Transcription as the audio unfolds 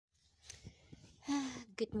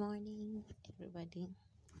Good morning, everybody,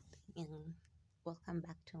 and welcome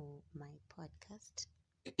back to my podcast.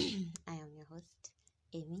 I am your host,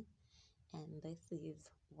 Amy, and this is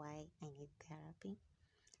Why I Need Therapy.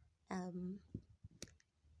 Um,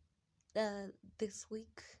 this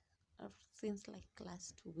week, since like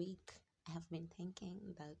last week, I have been thinking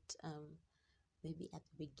that maybe at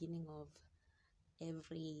the beginning of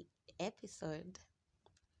every episode,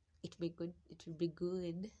 it would be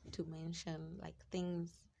good to mention like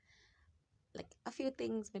things, like a few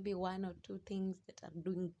things, maybe one or two things that are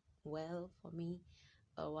doing well for me,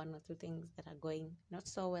 or one or two things that are going not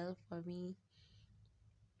so well for me.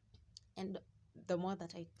 And the more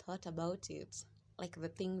that I thought about it, like the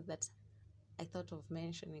things that I thought of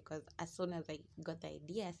mentioning, because as soon as I got the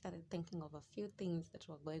idea, I started thinking of a few things that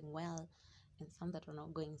were going well and some that were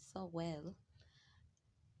not going so well.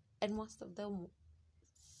 And most of them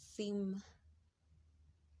seem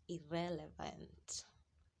irrelevant.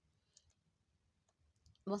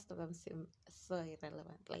 Most of them seem so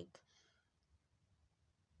irrelevant. Like,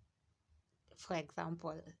 for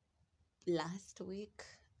example, last week,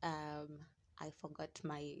 I forgot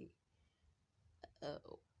my uh,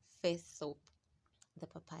 face soap, the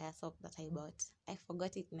papaya soap that I bought. I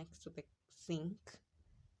forgot it next to the sink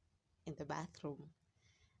in the bathroom,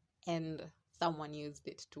 and someone used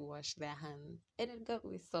it to wash their hands, and it got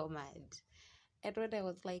me so mad. And when I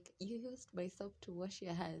was like, "You used my soap to wash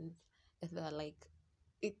your hands," and they were like,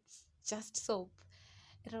 "It's just soap,"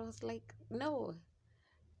 and I was like, "No,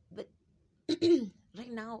 but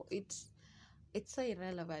right now it's so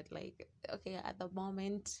irrelevant. Like, okay, at the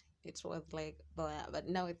moment it was like blah, but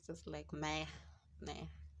now it's just like meh, meh."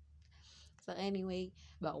 So anyway,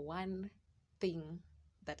 but one thing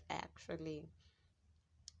that I actually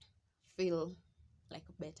feel like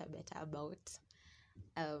better about,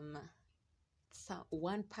 um so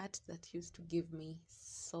one part that used to give me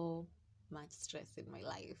so much stress in my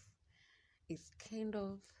life is kind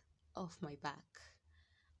of off my back.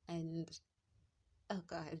 And oh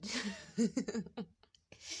god,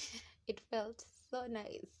 it felt so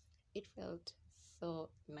nice. It felt so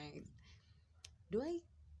nice. Do I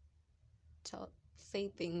say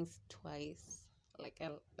things twice? Like I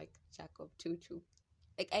like Jacob Tutu.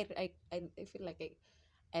 Like I feel like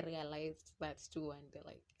I realized that too, and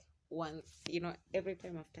like once, every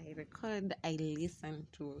time after I record, I listen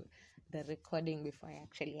to the recording before I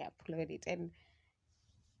actually upload it. And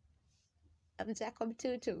I'm Jacob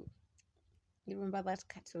Tutu. You remember that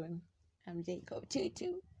cartoon? I'm Jacob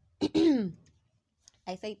Tutu.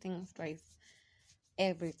 I say things twice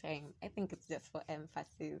every time. I think it's just for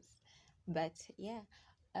emphasis. But yeah,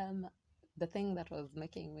 um, the thing that was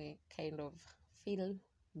making me kind of feel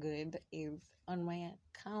good is on my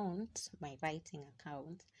account, my writing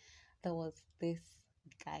account, there was this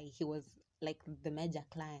guy. He was like the major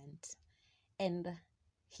client, and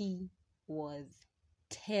he was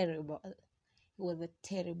terrible. He was a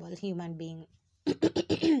terrible human being.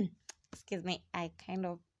 Excuse me, I kind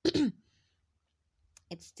of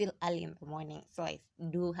it's still early in the morning, so I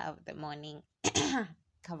do have the morning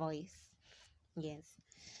voice. Yes,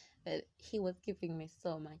 but he was giving me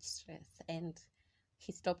so much stress, and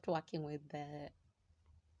he stopped working with the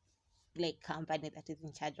like company that is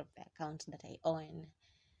in charge of the account that I own.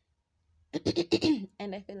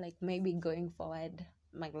 And I feel like maybe going forward,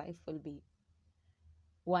 my life will be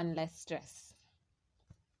one less stress.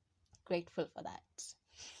 Grateful for that.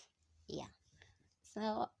 Yeah.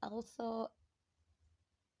 So also,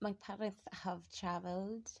 my parents have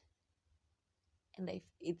traveled, and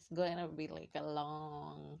it's gonna be like a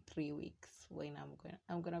long 3 weeks when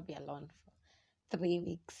I'm gonna be alone for 3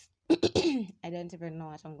 weeks. I don't even know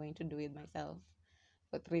what I'm going to do with myself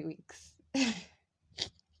for 3 weeks.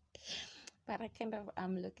 But I kind of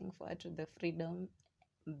am looking forward to the freedom,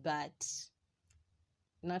 but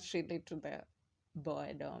not really to the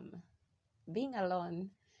boredom. Being alone,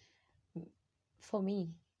 for me,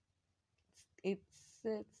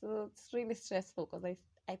 it's really stressful because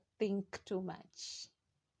I think too much,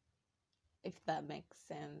 if that makes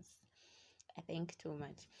sense. I think too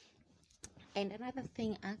much. And another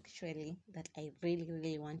thing, actually, that I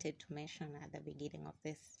really wanted to mention at the beginning of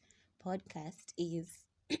this podcast is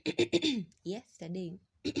yesterday.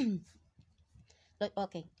 Like,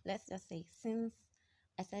 okay, let's just say, since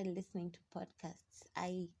I started listening to podcasts,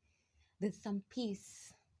 there's some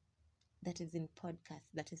peace that is in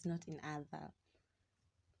podcasts that is not in other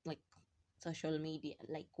like social media,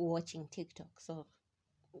 like watching TikTok. So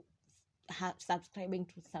subscribing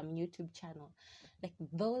to some YouTube channel, like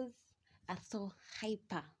those are so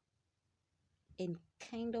hyper. And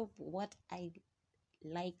kind of what I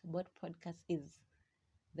like about podcast is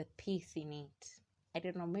the peace in it. I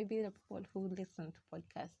don't know, maybe the people who listen to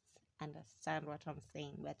podcasts understand what I'm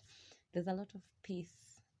saying, but there's a lot of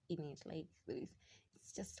peace in it. Like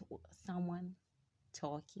it's just someone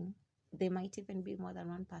talking. There might even be more than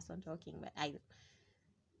one person talking, but like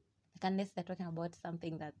unless they're talking about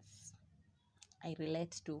something that's I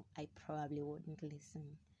relate to, I probably wouldn't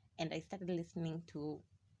listen. And I started listening to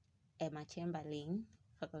Emma Chamberlain,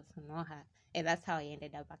 for those who know her, and that's how I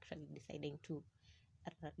ended up actually deciding to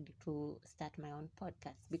start my own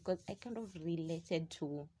podcast, because I kind of related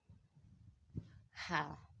to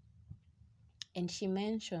her. And she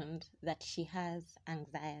mentioned that she has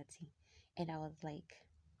anxiety, and I was like,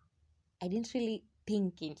 I didn't really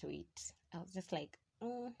think into it. I was just like,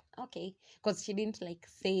 okay, because she didn't like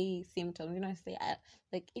say symptoms, say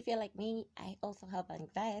like, if you're like me, I also have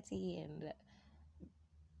anxiety and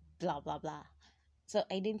blah blah blah. So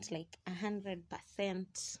I didn't like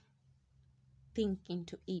 100% think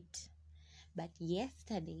into it. But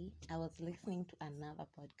yesterday I was listening to another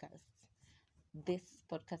podcast. This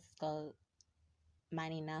podcast is called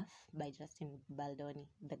Man Enough by Justin Baldoni,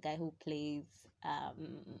 the guy who plays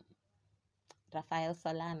Rafael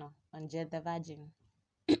Solano on Jane the Virgin.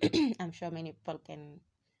 I'm sure many people can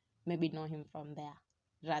maybe know him from there,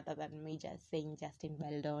 rather than me just saying Justin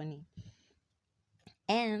Baldoni.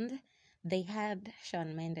 And they had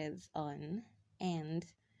Shawn Mendes on, and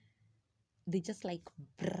they just like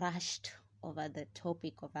brushed over the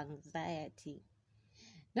topic of anxiety.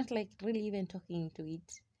 Not like really even talking into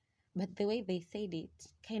it, but the way they said it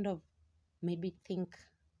kind of made me think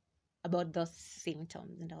about those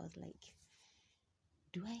symptoms. And I was like,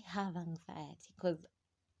 do I have anxiety? Because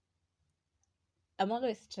I'm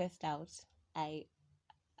always stressed out. I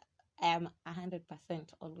am 100%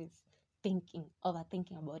 always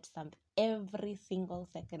overthinking about something every single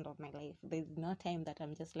second of my life. There's no time that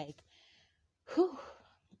I'm just like, whew,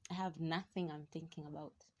 I have nothing I'm thinking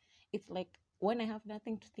about. It's like when I have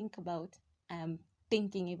nothing to think about, I'm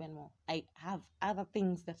thinking even more. I have other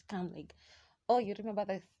things that come like, oh, you remember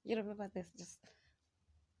this, just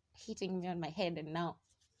hitting me on my head, and now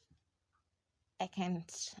I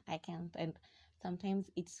can't. And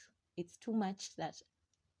sometimes it's too much that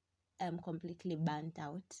I'm completely burnt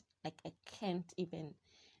out. Like I can't even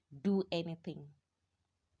do anything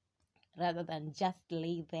rather than just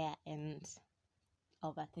lay there and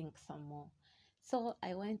overthink some more. So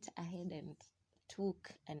I went ahead and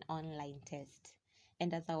took an online test.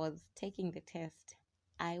 And as I was taking the test,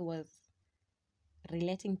 I was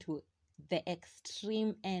relating to the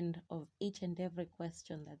extreme end of each and every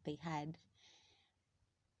question that they had.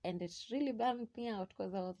 And it really bummed me out,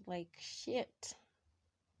 because I was like, shit,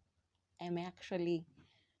 I may actually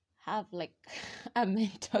have like a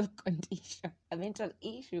mental condition, a mental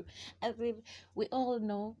issue. As if we all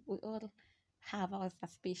know, we all have our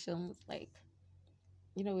suspicions. Like,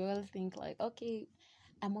 we all think like, okay,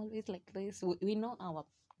 I'm always like this. We know our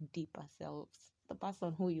deeper selves, the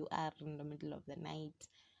person who you are in the middle of the night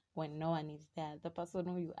when no one is there, the person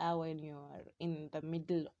who you are when you're in the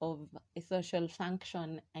middle of a social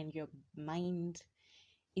function and your mind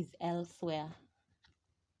is elsewhere.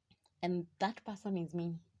 And that person is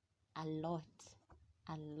me a lot.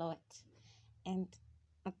 And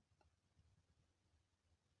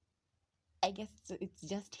I guess it's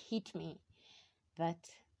just hit me that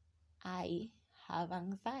I have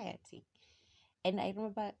anxiety. And I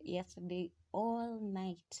remember yesterday all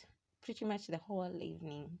night, pretty much the whole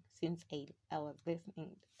evening, since I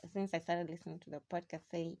started listening to the podcast,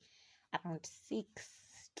 say around 6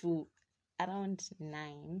 to around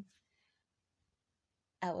 9,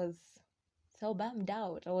 I was so bummed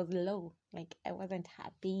out. I was low. Like I wasn't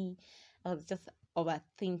happy. I was just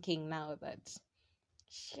overthinking now that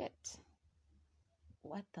shit.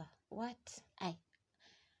 What?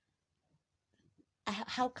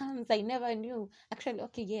 How comes I never knew? Actually,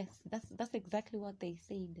 okay, yes, that's exactly what they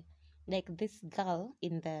said. Like this girl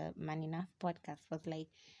in the Man Enough podcast was like,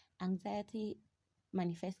 anxiety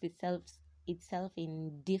manifests itself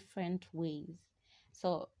in different ways.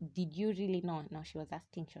 So did you really know? No, she was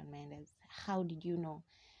asking Shawn Mendes, how did you know?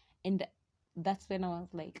 And that's when I was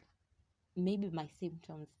like, maybe my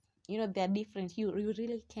symptoms, they're different. You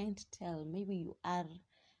really can't tell. Maybe you are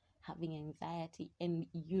having anxiety and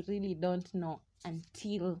you really don't know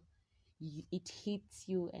until it hits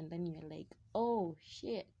you, and then you're like, oh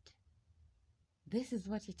shit, this is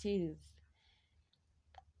what it is.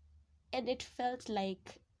 And it felt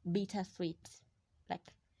like bittersweet.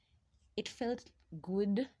 Like it felt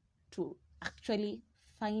good to actually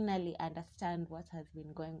finally understand what has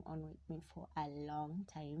been going on with me for a long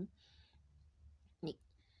time.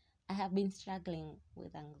 I have been struggling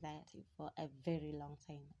with anxiety for a very long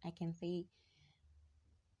time. I can say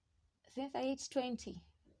since I hit 20,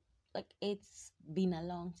 like it's been a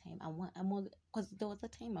long time. I'm all, because there was a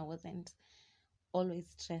time I wasn't always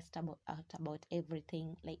stressed about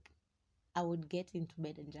everything. Like I would get into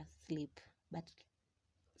bed and just sleep. But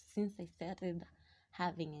since I started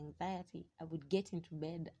having anxiety, I would get into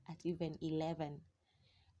bed at even 11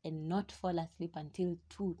 and not fall asleep until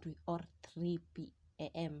 2 or 3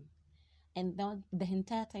 p.m. And now the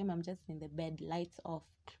entire time I'm just in the bed, lights off,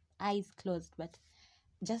 eyes closed, but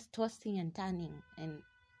just tossing and turning. And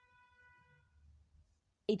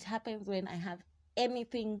it happens when I have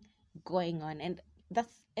anything going on, and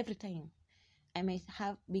that's every time. I might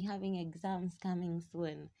be having exams coming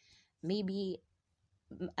soon. Maybe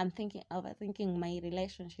I'm overthinking my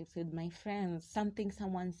relationships with my friends, something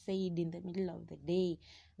someone said in the middle of the day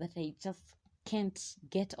that I just can't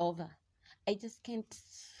get over. I just can't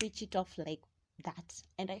switch it off like that.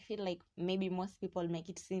 And I feel like maybe most people make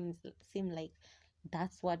it seem like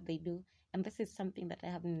that's what they do. And this is something that I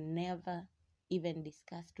have never even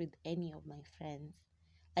discussed with any of my friends.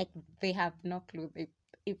 Like they have no clue.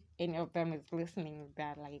 If any of them is listening,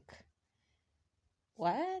 they're like,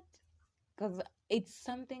 what? Because it's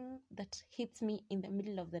something that hits me in the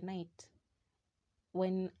middle of the night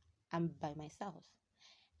when I'm by myself.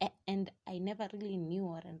 And I never really knew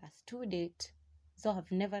or understood it, so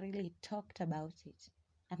I've never really talked about it.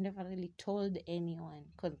 I've never really told anyone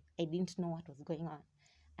because I didn't know what was going on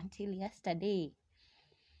until yesterday.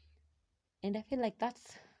 And I feel like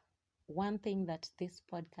that's one thing that this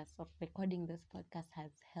podcast, or recording this podcast,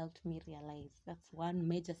 has helped me realize. That's one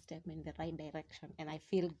major step in the right direction, and I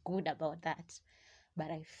feel good about that. But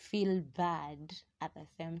I feel bad at the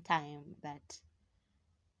same time that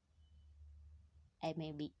I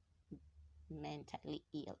may be mentally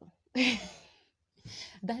ill.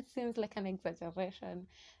 That seems like an exaggeration,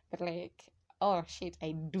 but like, oh shit,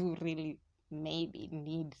 I do really maybe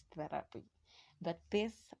need therapy. But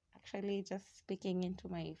this actually, just speaking into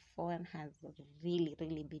my phone has really,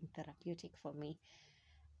 really been therapeutic for me.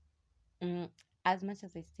 As much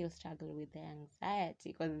as I still struggle with the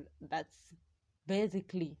anxiety, because that's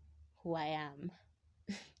basically who I am.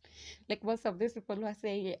 Like most of these people who are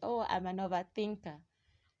saying, oh, I'm an overthinker.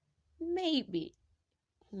 Maybe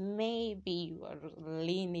you are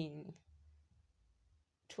leaning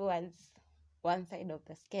towards one side of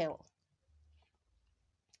the scale.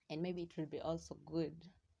 And maybe it will be also good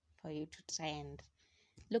for you to try and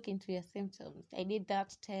look into your symptoms. I did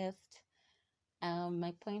that test.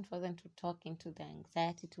 My point wasn't to talk into the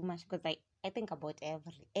anxiety too much because I think about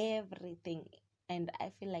everything. And I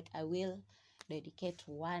feel like I will dedicate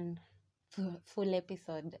one full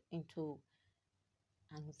episode into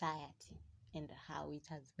anxiety and how it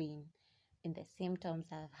has been and the symptoms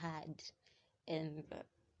I've had and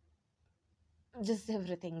just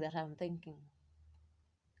everything that I'm thinking.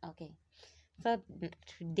 Okay, so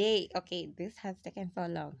today, this has taken so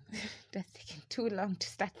long. It has taken too long to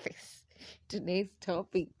start this. Today's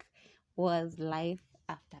topic was life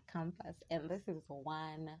after campus, and this is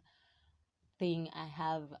one thing I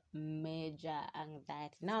have major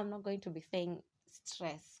anxiety. Now, I'm not going to be saying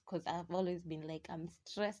stress because I've always been like, I'm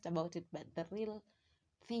stressed about it, but the real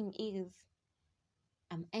thing is,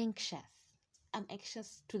 I'm anxious. I'm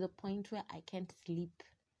anxious to the point where I can't sleep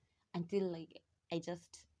until like I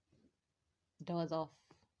just doze off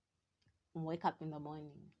and wake up in the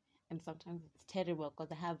morning. And sometimes it's terrible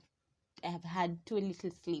because I have had too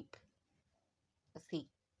little sleep. See,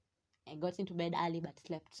 I got into bed early but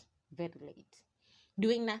slept very late.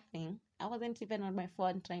 Doing nothing. I wasn't even on my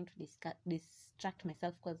phone trying to distract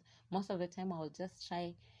myself because most of the time I will just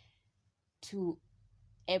try to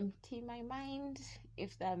empty my mind,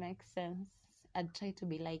 if that makes sense. I'd try to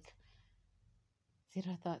be like,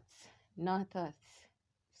 zero thoughts, no thoughts,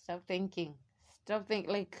 stop thinking,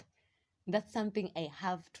 like that's something I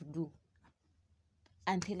have to do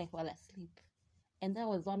until I fall asleep. And that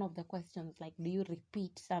was one of the questions, like, do you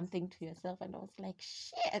repeat something to yourself? And I was like,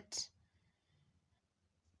 shit,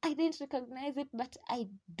 I didn't recognize it, but I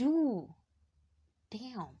do.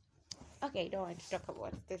 Damn. Okay, I don't want to talk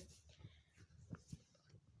about this.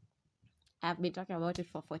 I've been talking about it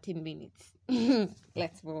for 14 minutes.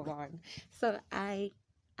 Let's move on. So I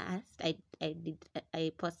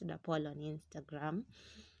posted a poll on Instagram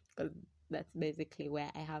because that's basically where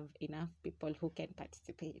I have enough people who can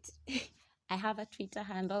participate. I have a Twitter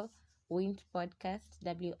handle, Wint Podcast,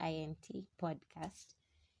 WINT Podcast.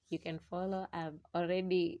 You can follow. I've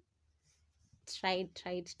already tried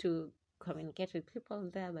to communicate with people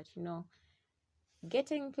there, but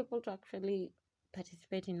getting people to actually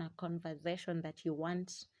participate in a conversation that you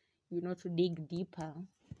want, to dig deeper,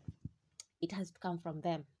 it has to come from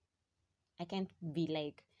them. I can't be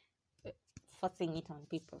like forcing it on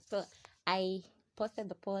people. So I posted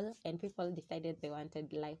the poll, and people decided they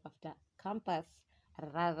wanted life after campus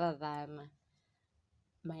rather than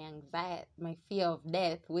my anxiety, my fear of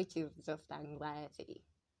death, which is just anxiety,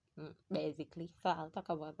 basically. So I'll talk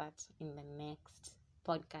about that in the next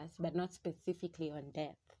podcast, but not specifically on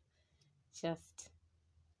death, just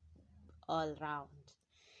all round.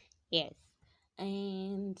 Yes.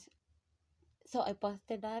 And so I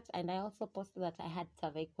posted that, and I also posted that I had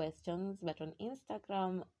survey questions, but on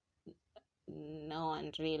Instagram, no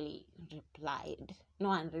one really replied. No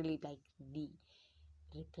one really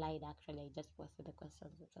replied. Actually, I just posted the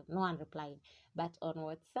questions, so no one replied. But on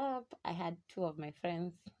WhatsApp, I had two of my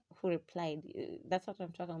friends who replied. That's what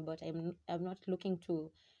I'm talking about. I'm not looking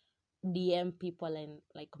to DM people and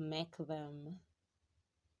like make them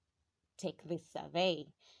take this survey.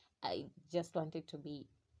 I just wanted to be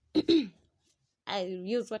I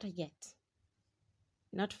use what I get,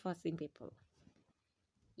 not forcing people.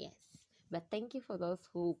 Yes. But thank you for those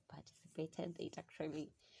who participated. It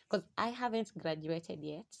actually, because I haven't graduated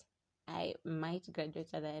yet. I might graduate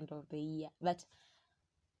at the end of the year. But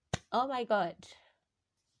oh my God,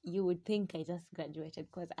 you would think I just graduated,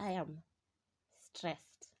 because I am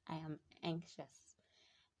stressed. I am anxious.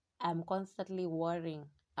 I'm constantly worrying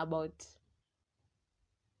about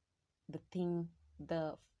the thing,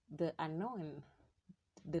 the unknown,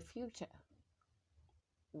 the future.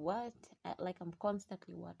 What, like, I'm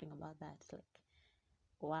constantly worrying about that. Like,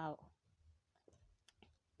 wow,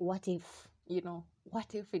 what if,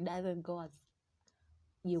 what if it doesn't go as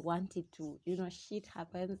you want it to? Shit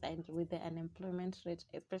happens, and with the unemployment rate,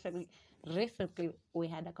 especially recently, we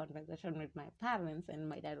had a conversation with my parents, and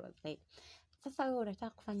my dad was like, sasa wewe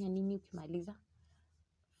unataka kufanya nini ukimaliza?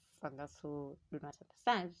 For those who do not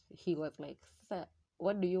understand, he was like, sasa,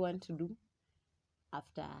 what do you want to do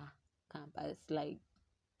after campus? Like,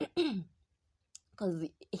 because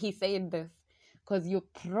he said this, because you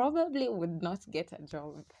probably would not get a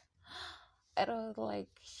job. And I was like,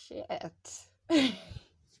 shit.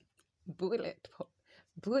 bullet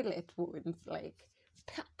wounds, like,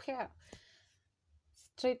 pow, pow.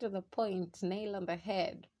 Straight to the point, nail on the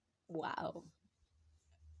head. Wow,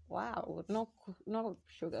 no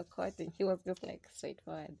sugarcoating. He was just like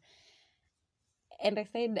straightforward. And I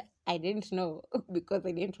said I didn't know because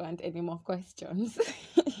I didn't want any more questions.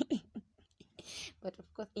 But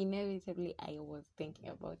of course, inevitably, I was thinking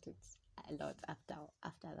about it a lot after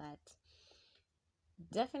that.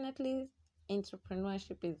 Definitely,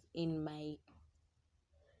 entrepreneurship is in my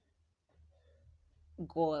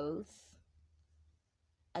goals.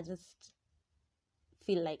 I just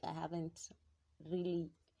feel like I haven't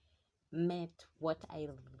really met what I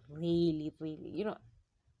really,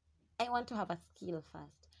 I want to have a skill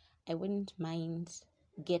first. I wouldn't mind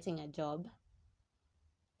getting a job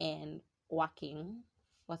and working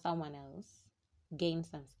for someone else, gain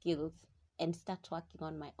some skills, and start working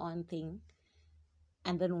on my own thing.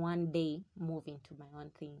 And then one day move into my own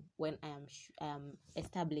thing when I am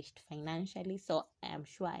established financially. So I am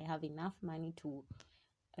sure I have enough money to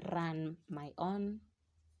run my own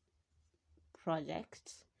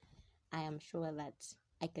project. I am sure that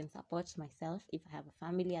I can support myself. If I have a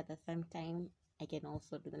family at the same time, I can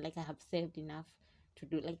also do that. Like, I have saved enough to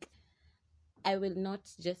do, like, I will not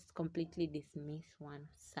just completely dismiss one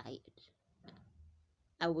side.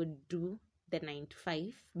 I would do the 9 to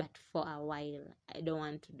 5, but for a while. I don't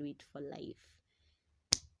want to do it for life.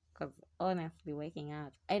 Because honestly, waking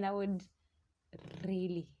up, and I would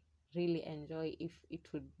really, really enjoy if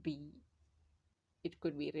it could be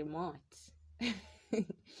remote.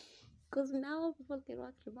 Because now people can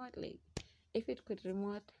work remotely. If it could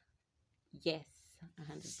remote, yes,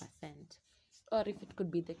 100%. Or if it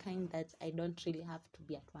could be the kind that I don't really have to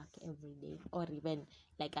be at work every day, or even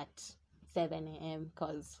like at 7 a.m.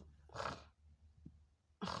 because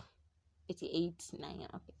it's 8, 9,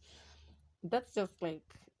 okay. That's just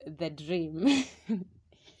like the dream.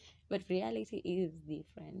 But reality is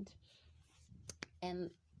different. And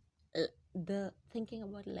the thinking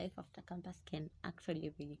about life after campus can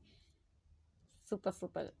actually be super,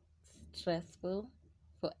 super stressful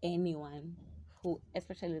for anyone who,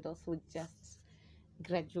 especially those who just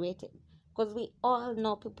graduated. Because we all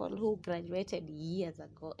know people who graduated years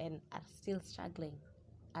ago and are still struggling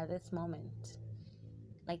at this moment.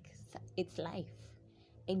 Like, it's life.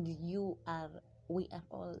 And we are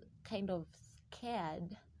all kind of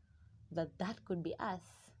scared that could be us.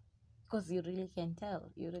 Because you really can't tell.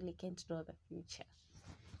 You really can't know the future.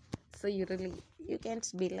 So you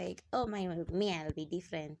can't be like, oh, me, I'll be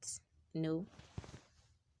different. No.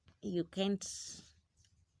 You can't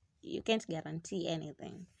guarantee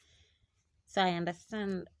anything. So I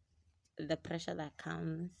understand the pressure that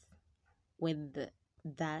comes with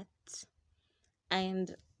that.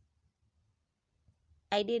 And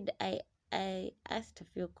I asked a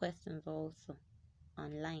few questions also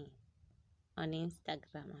online on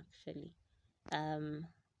Instagram actually,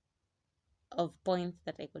 of points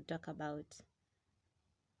that I could talk about.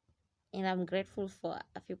 And I'm grateful for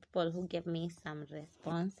a few people who gave me some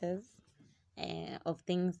responses of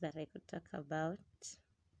things that I could talk about.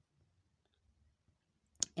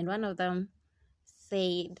 And one of them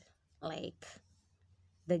said, like,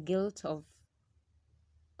 the guilt of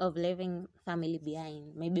leaving family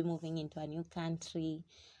behind, maybe moving into a new country.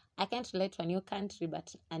 I can't relate to a new country,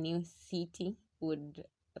 but a new city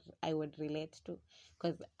I would relate to,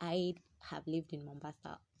 because I have lived in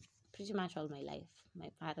Mombasa pretty much all my life. My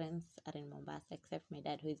parents are in Mombasa, except my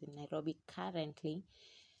dad, who is in Nairobi currently.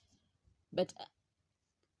 But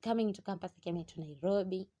coming to campus, I came into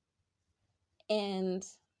Nairobi, and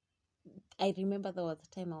I remember there was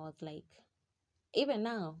a time I was like, even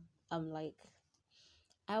now, I'm like,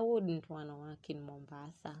 I wouldn't want to work in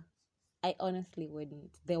Mombasa. I honestly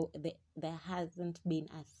wouldn't. There hasn't been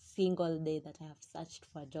a single day that I have searched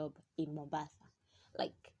for a job in Mombasa.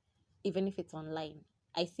 Like, even if it's online,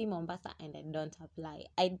 I see Mombasa and I don't apply.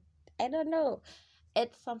 I don't know.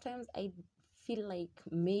 Sometimes I feel like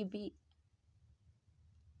maybe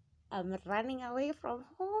I'm running away from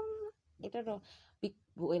home. I don't know.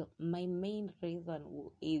 Well, my main reason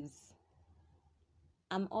is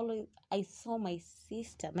I saw my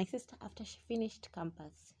sister. My sister, after she finished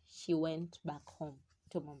campus, she went back home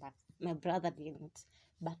to Mombasa. My brother didn't,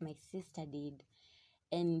 but my sister did.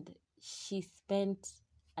 And she spent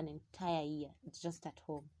an entire year just at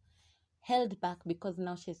home, held back because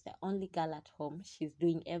now she's the only girl at home. She's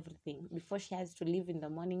doing everything before she has to leave in the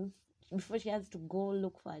morning, before she has to go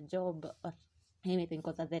look for a job or anything.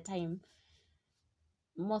 Because at the time,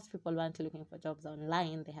 most people weren't looking for jobs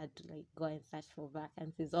online. They had to like go and search for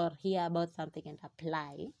vacancies or hear about something and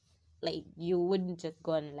apply. Like, you wouldn't just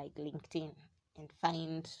go on like LinkedIn and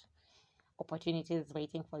find opportunities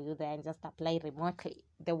waiting for you there and just apply remotely.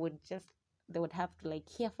 They would have to like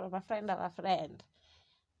hear from a friend of a friend,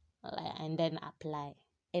 and then apply.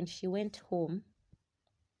 And she went home,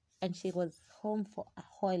 and she was home for a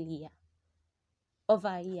whole year, over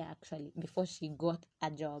a year actually, before she got a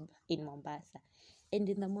job in Mombasa. And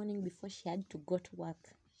in the morning, before she had to go to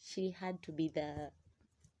work, she had to be the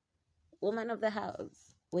woman of the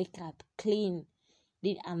house, wake up, clean,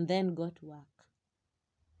 and then go to work.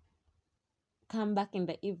 Come back in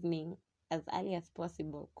the evening as early as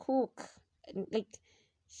possible, cook. Like,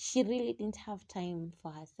 she really didn't have time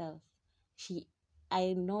for herself.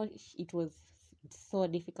 I know it was so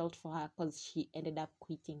difficult for her because she ended up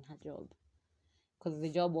quitting her job, because the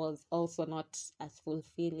job was also not as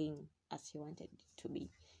fulfilling as she wanted it to be.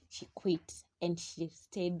 She quit and she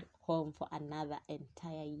stayed home for another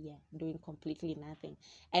entire year doing completely nothing.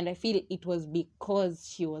 And I feel it was because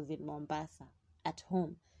she was in Mombasa at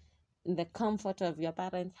home. In the comfort of your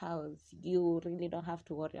parents' house, you really don't have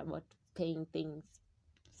to worry about paying things,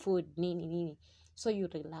 food, nini. So you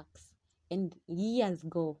relax. And years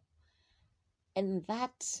go. And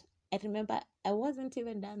that, I remember I wasn't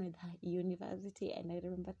even done with university, and I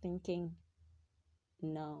remember thinking,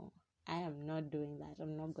 no, I am not doing that.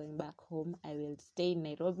 I'm not going back home. I will stay in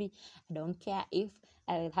Nairobi. I don't care if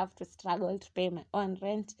I will have to struggle to pay my own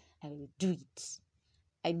rent. I will do it.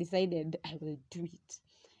 I decided I will do it.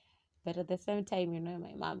 But at the same time,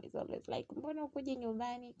 my mom is always like, mbona ukuje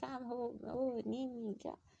nyumbani, come home, oh, nini.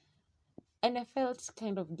 And I felt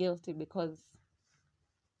kind of guilty because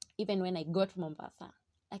even when I go to Mombasa,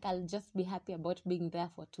 like, I'll just be happy about being there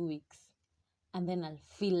for 2 weeks. And then I'll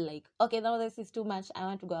feel like, okay, now this is too much. I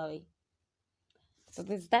want to go away. So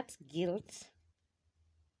there's that guilt.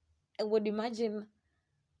 I would imagine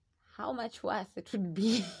how much worse it would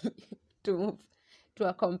be to move to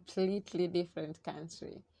a completely different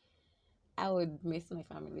country. I would miss my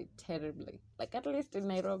family terribly. Like, at least in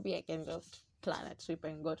Nairobi, I can just plan a trip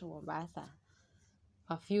and go to Mombasa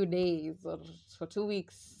for a few days or for 2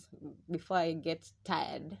 weeks before I get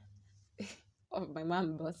tired of my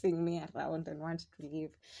mom bossing me around and want to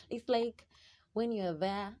leave. It's like when you're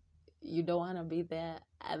there, you don't want to be there.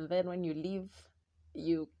 And then when you leave,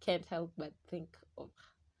 you can't help but think of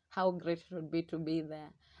how great it would be to be there.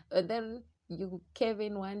 And then you cave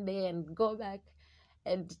in one day and go back.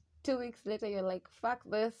 And 2 weeks later, you're like, fuck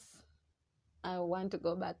this. I want to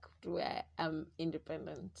go back to where I'm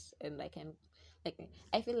independent and I can, like,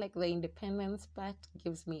 I feel like the independence part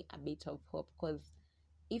gives me a bit of hope, because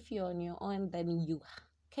if you're on your own, then you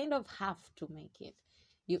kind of have to make it.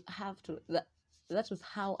 You have to. That was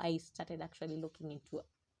how I started actually looking into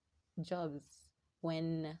jobs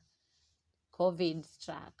when COVID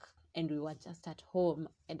struck and we were just at home,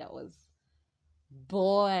 and I was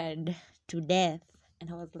bored to death. And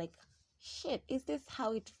I was like, shit, is this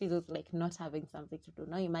how it feels like not having something to do?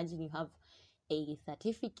 Now imagine you have a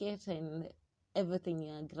certificate and everything,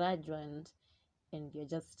 you're a graduate, and you're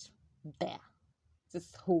just there,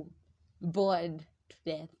 just home, bored to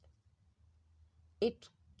death. It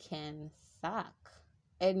can suck,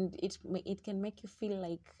 and it can make you feel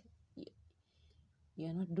like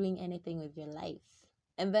you're not doing anything with your life.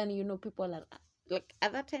 And then people are like,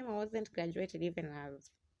 at that time I wasn't graduated even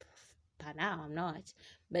as per now I'm not.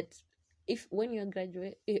 But if when you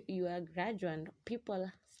are a graduate,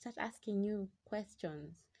 people start asking you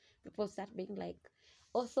questions. People start being like,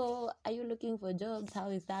 also, are you looking for jobs? How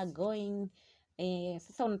is that going?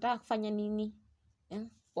 Sasa unataka kufanya nini?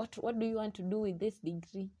 What do you want to do with this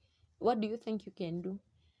degree? What do you think you can do?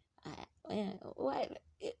 Well,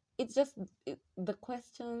 it's just the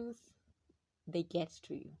questions, they get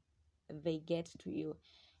to you. They get to you,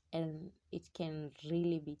 and it can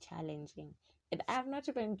really be challenging. And I've not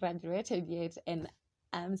even graduated yet, and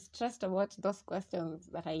I'm stressed about those questions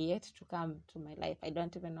that are yet to come to my life. I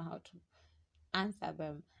don't even know how to answer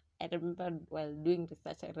them. I remember while doing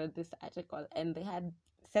research, I read this article, and they had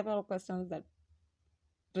several questions that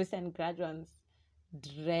recent graduates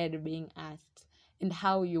dread being asked, and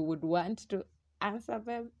how you would want to answer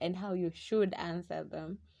them and how you should answer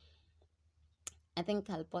them. I think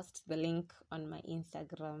I'll post the link on my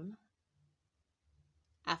Instagram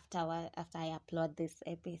after I upload this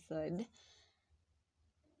episode.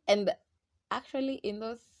 And actually, in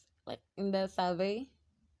the survey,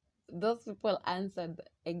 those people answered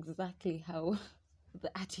exactly how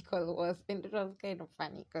the article was, and it was kind of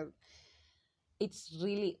funny because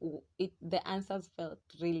the answers felt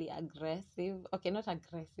really aggressive. Okay, not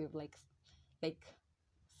aggressive, like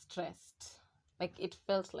stressed. Like it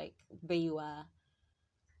felt like they were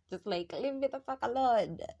just like, leave me the fuck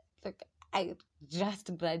alone. Like, I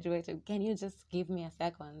just graduated. Can you just give me a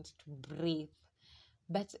second to breathe?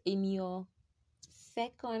 But in your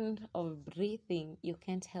second of breathing, you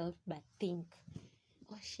can't help but think,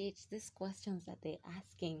 oh shit, these questions that they're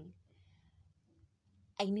asking,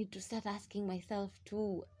 I need to start asking myself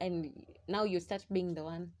too. And now you start being the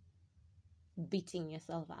one beating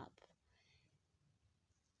yourself up.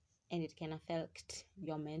 And it can affect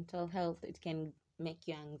your mental health. It can make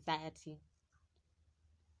your anxiety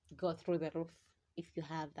go through the roof if you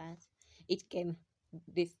have that. It can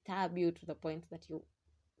disturb you to the point that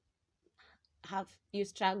you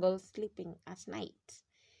struggle sleeping at night,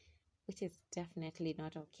 which is definitely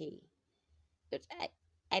not okay. But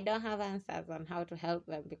I don't have answers on how to help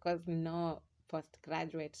them because no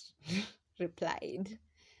postgraduate replied.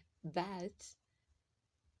 But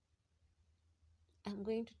I'm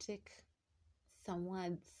going to take some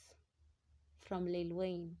words from Lil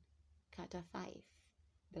Wayne, Carter 5,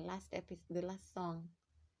 the last song.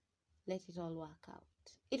 Let it all work out.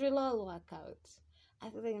 It will all work out. I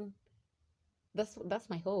think that's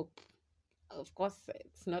my hope. Of course,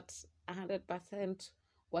 it's not 100%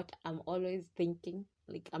 what I'm always thinking.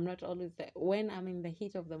 Like, I'm not always there. When I'm in the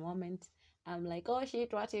heat of the moment, I'm like, oh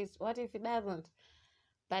shit, what if it doesn't?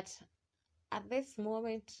 But at this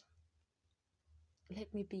moment,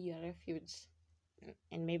 let me be your refuge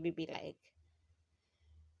and maybe be like,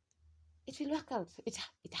 it will work out. It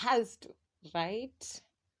has to, right?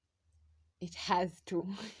 It has to.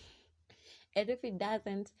 And if it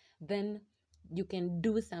doesn't, then you can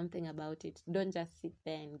do something about it. Don't just sit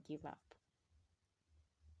there and give up.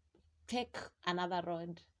 Take another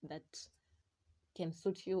road that can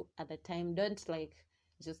suit you at the time. Don't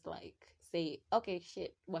just say, okay,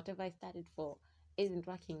 shit, whatever I started for isn't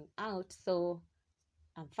working out, so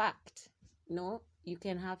I'm fucked. No, you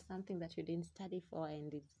can have something that you didn't study for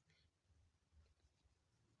and is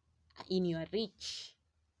in your reach.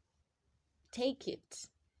 Take it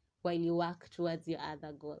while you work towards your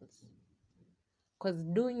other goals. Because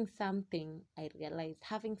doing something, I realize,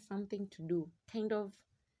 having something to do, kind of,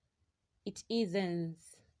 it eases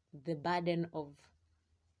the burden of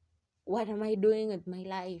what am I doing with my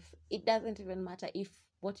life? It doesn't even matter if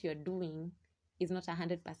what you're doing is not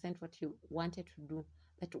 100% what you wanted to do,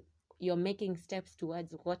 but you're making steps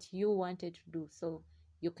towards what you wanted to do. So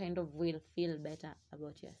you kind of will feel better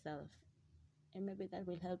about yourself. And maybe that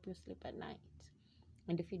will help you sleep at night.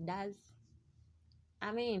 And if it does,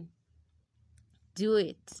 I mean, do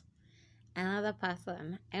it. Another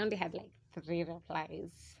person, I only had 3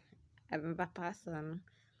 replies. Another person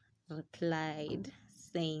replied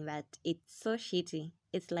saying that it's so shitty.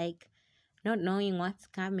 It's like not knowing what's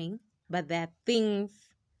coming, but there are things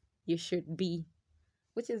you should be.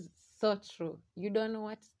 which is so true. You don't know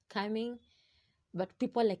what's coming, but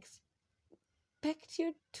people expect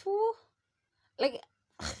you to. Like,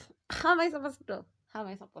 how am I supposed to know? How am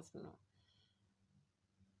I supposed to know?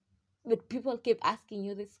 But people keep asking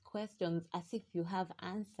you these questions as if you have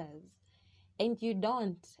answers, and you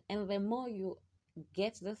don't. And the more you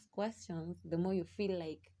get those questions, the more you feel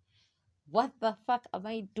like, what the fuck am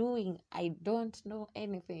I doing? I don't know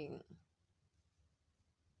anything.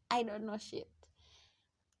 I don't know shit.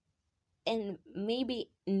 And maybe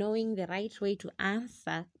knowing the right way to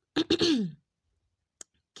answer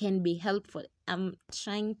can be helpful. I'm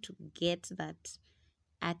trying to get that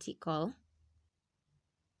article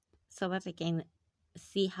so that I can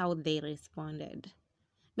see how they responded.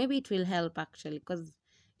 Maybe it will help actually, because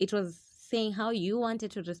it was saying how you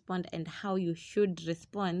wanted to respond and how you should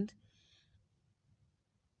respond.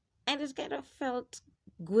 And it kind of felt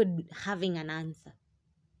good having an answer.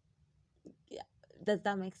 Yeah. Does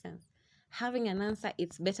that make sense? Having an answer,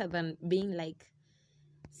 it's better than being like,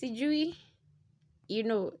 sijui,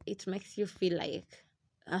 it makes you feel like,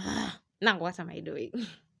 now what am I doing?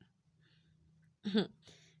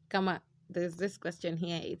 Kama, there's this question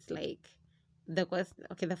here. It's like,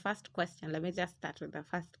 the first question, let me just start with the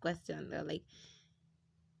first question. They're like,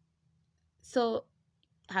 so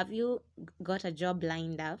have you got a job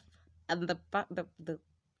lined up? And the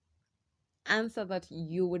answer that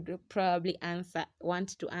you would probably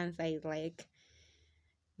want to answer is like,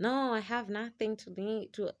 no, I have nothing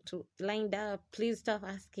to lined up. Please stop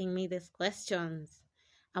asking me these questions.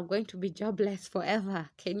 I'm going to be jobless forever.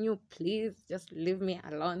 Can you please just leave me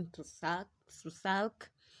alone to sulk?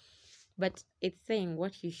 But it's saying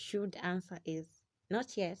what you should answer is,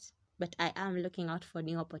 not yet, but I am looking out for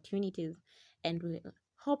new opportunities and will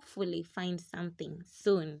hopefully find something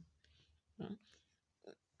soon.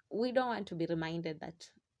 We don't want to be reminded that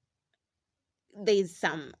there's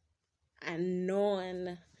some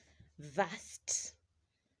unknown, vast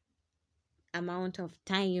amount of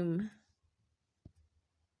time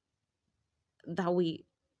that we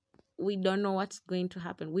don't know what's going to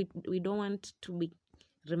happen. We don't want to be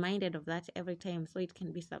reminded of that every time, so it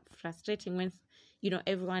can be frustrating when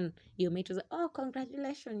everyone you meet is like, oh,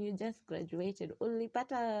 congratulations, you just graduated.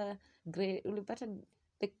 Ulipata grade, ulipata,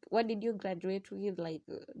 like, what did you graduate with? Like,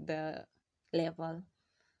 the level.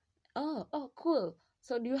 Oh, cool.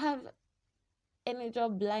 So do you have any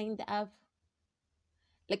job lined up?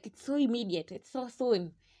 Like, it's so immediate, it's so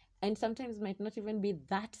soon, and sometimes might not even be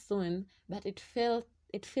that soon, but it feels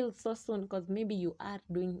so soon because maybe you are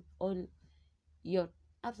doing all your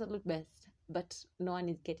absolute best, but no one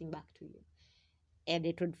is getting back to you, and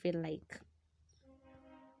it would feel like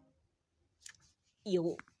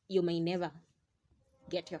you may never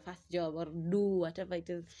get your first job or do whatever it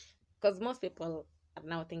is, because most people are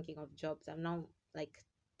now thinking of jobs. I'm now like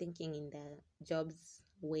thinking in the jobs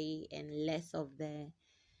way and less of the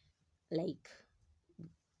like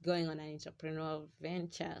going on an entrepreneurial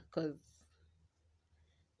venture, because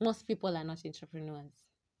most people are not entrepreneurs.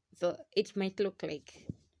 So it might look like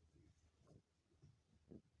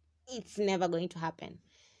it's never going to happen.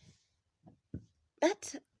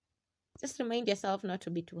 But just remind yourself not to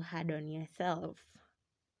be too hard on yourself.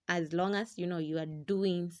 As long as you are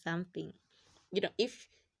doing something. If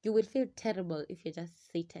you will feel terrible if you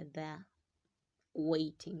just seated there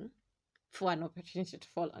waiting for an opportunity to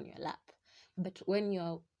fall on your lap. But when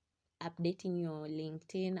you're updating your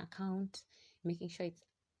LinkedIn account, making sure it's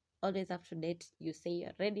always up to date, you say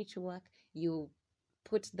you're ready to work, you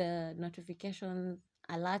put the notifications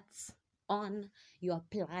alerts on, you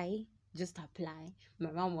apply, just apply.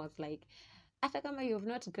 My mom was like, hata kama you've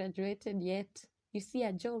not graduated yet, you see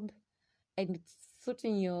a job and it's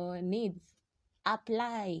suiting your needs,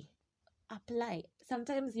 apply.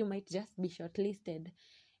 Sometimes you might just be shortlisted,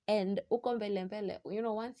 and uko mbele mbele,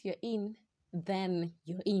 once you're in, then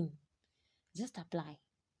you're in. Just apply,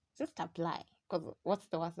 because what's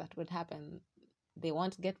the worst that would happen? They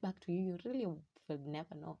won't get back to you. You really will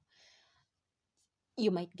never know.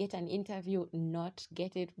 You might get an interview, not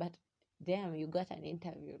get it, but damn, you got an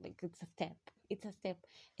interview. Like, it's a step.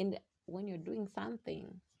 And when you're doing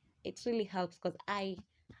something, it really helps, because I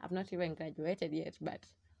have not even graduated yet, but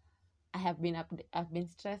I've been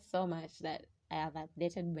stressed so much that I have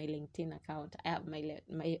updated my LinkedIn account. I have my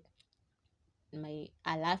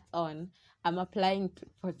alerts on. I'm applying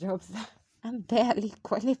for jobs I'm barely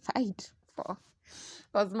qualified for,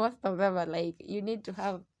 because most of them are like, you need to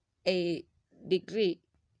have a degree,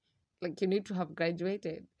 like you need to have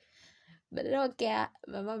graduated. But I don't care.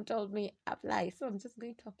 My mom told me apply, so I'm just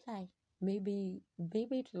going to apply. Maybe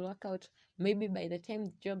it will work out. Maybe by the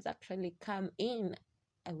time jobs actually come in,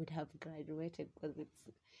 I would have graduated, because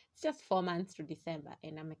it's just 4 months to December,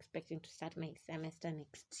 and I'm expecting to start my semester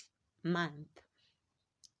next month,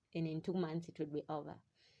 and in 2 months it will be over.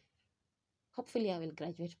 Hopefully I will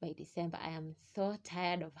graduate by December. I am so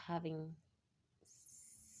tired of having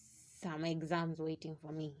some exams waiting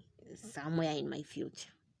for me somewhere in my future.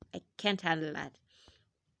 I can't handle that.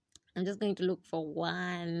 I'm just going to look for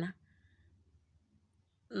one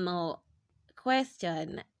more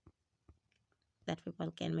question that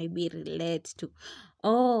people can maybe relate to.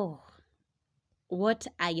 Oh, what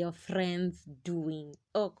are your friends doing?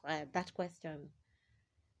 Oh, that question.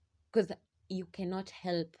 Because you cannot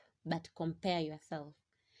help but compare yourself.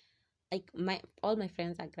 Like all my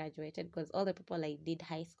friends are graduated, because all the people I did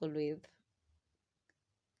high school with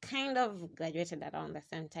kind of graduated around the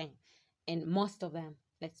same time. And most of them,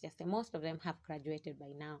 let's just say most of them have graduated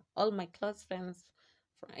by now. All my close friends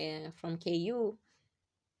from KU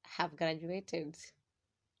have graduated.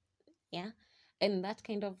 Yeah. And that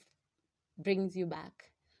kind of brings you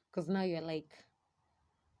back, because now you're like,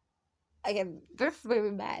 again, this may be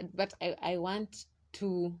bad, but I want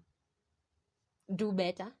to do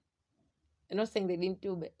better. I'm not saying they didn't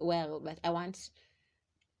do well, but I want,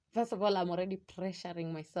 first of all, I'm already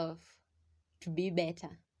pressuring myself to be better.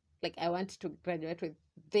 Like, I want to graduate with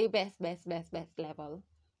the best level.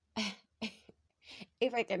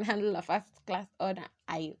 If I can handle a first class honor,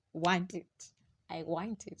 I want it. I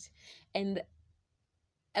want it. And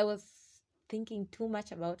I was thinking too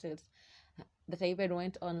much about it, that I even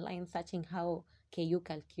went online searching how KU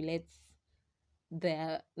calculates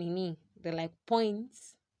the like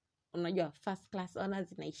points. Unajua first class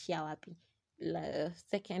honors inaishia wapi,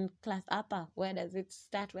 second class upper, where does it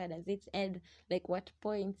start, where does it end, like what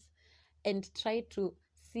points, and try to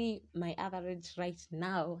see my average right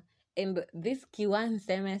now, and this Q1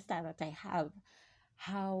 semester that I have,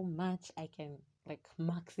 how much I can like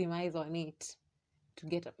maximize on it to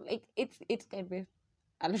get like it can be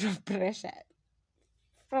a lot of pressure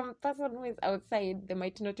from person who is outside. They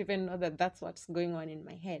might not even know that that's what's going on in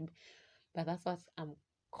my head, but that's what I'm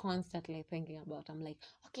constantly thinking about. I'm like,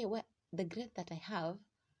 okay, well, the grade that I have,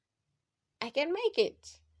 I can make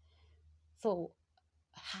it. So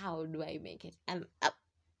how do I make it? And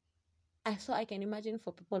so I can imagine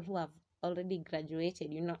for people who have already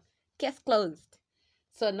graduated, case closed.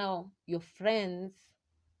 So now your friends,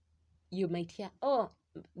 you might hear, oh,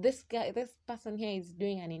 this person here is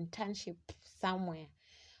doing an internship somewhere.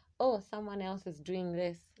 Oh, someone else is doing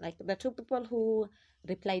this. Like the two people who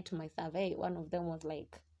replied to my survey, one of them was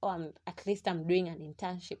like, oh, at least I'm doing an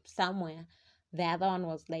internship somewhere. The other one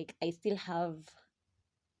was like, I still have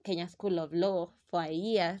Kenya School of Law for a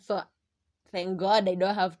year. So thank God I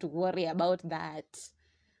don't have to worry about that,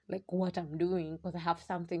 like what I'm doing, because I have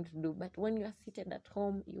something to do. But when you're seated at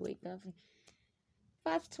home, you wake up,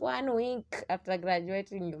 first 1 week after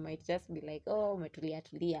graduating, you might just be like, oh,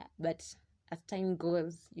 umetulia. But as time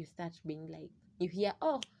goes, you start being like, you hear,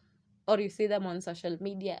 oh, or you see them on social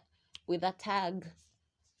media with a tag,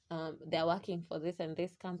 they're working for this and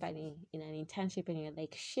this company in an internship, and you're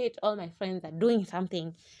like, shit, all my friends are doing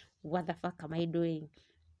something. What the fuck am I doing?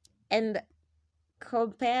 And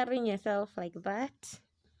comparing yourself like that,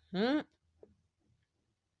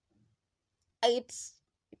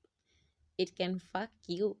 it can fuck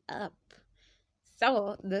you up.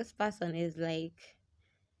 So this person is like,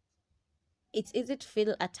 it's easy to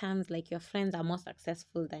feel at times like your friends are more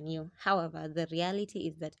successful than you. However, the reality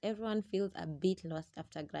is that everyone feels a bit lost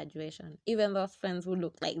after graduation. Even those friends who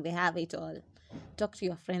look like they have it all. Talk to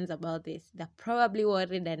your friends about this. They're probably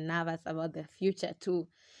worried and nervous about their future too.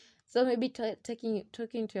 So maybe talking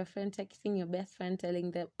to your friend, texting your best friend,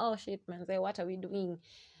 telling them, oh shit, man, what are we doing?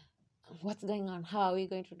 What's going on? How are we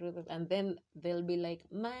going to do this? And then they'll be like,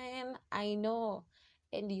 man, I know.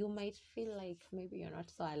 And you might feel like maybe you're not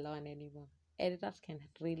so alone anymore. And that can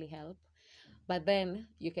really help. But then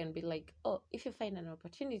you can be like, oh, if you find an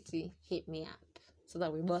opportunity, hit me up so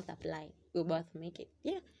that we both apply. We both make it.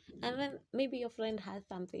 Yeah. And then maybe your friend has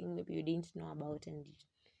something maybe you didn't know about, and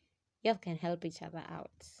you can help each other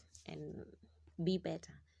out and be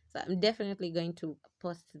better. So I'm definitely going to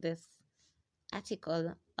post this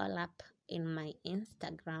article all up in my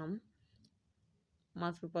Instagram.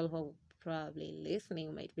 Most people who probably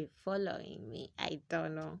listening might be following me. I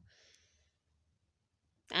don't know.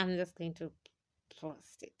 I'm just going to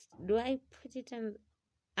post it. Do I put it in?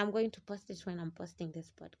 I'm going to post it when I'm posting this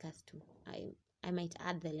podcast too. I might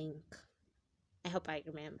add the link. I hope I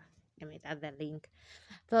remember. I might add the link.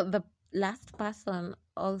 So the last person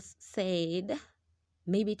also said,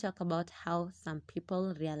 maybe talk about how some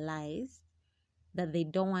people realize that they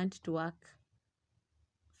don't want to work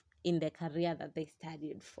in the career that they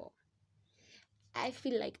studied for. I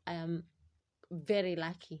feel like I am very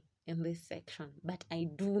lucky in this section, but I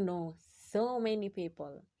do know so many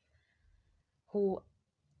people who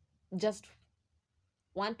just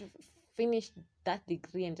want to finish that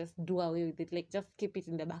degree and just do away with it, like just keep it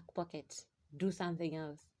in the back pocket, do something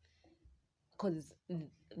else, because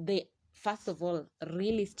they first of all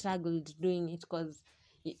really struggled doing it, because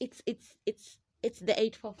it's the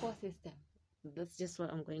 844 system. That's just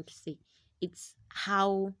what I'm going to say. It's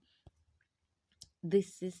how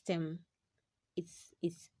this system it's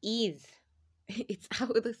is. It's how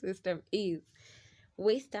the system is.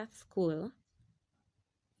 We start school.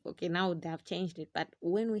 Okay, now they have changed it, but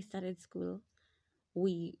when we started school,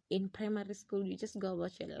 we in primary school you just go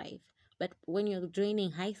about your life. But when you're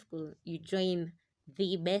joining high school, you join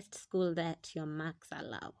the best school that your marks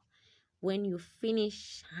allow. When you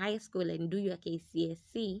finish high school and do your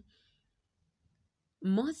KCSE,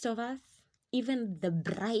 most of us, even the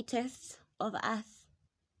brightest of us,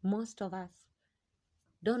 most of us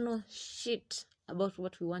don't know shit about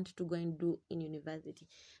what we want to go and do in university.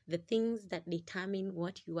 The things that determine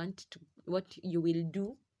what you will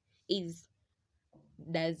do is,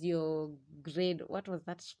 does your grade, what was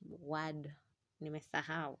that word?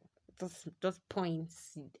 Nimesahau. Those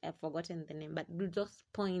points, I've forgotten the name, but do those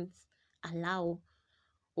points allow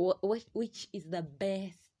which is the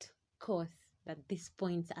best course that these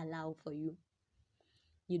points allow for you?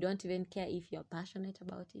 You don't even care if you're passionate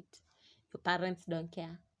about it. Your parents don't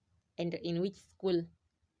care. And in which school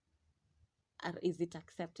is it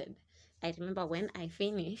accepted? I remember when I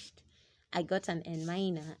finished, I got an N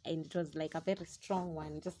minor, and it was like a very strong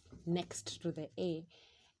one, just next to the A.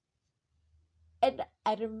 And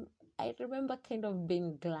I remember kind of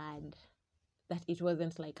being glad that it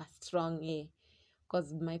wasn't like a strong A,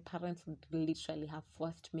 because my parents would literally have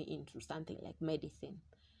forced me into something like medicine.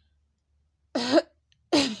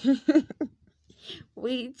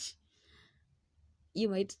 Which you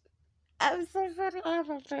might, I'm so sorry, I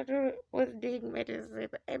was doing medicine,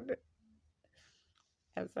 and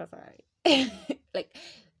I'm so sorry. Like,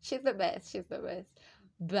 she's the best,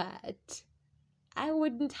 but I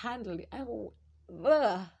wouldn't handle it.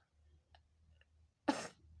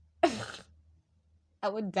 I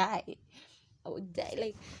would die.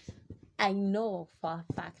 Like, I know for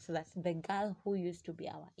a fact that the girl who used to be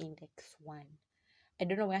our index one, I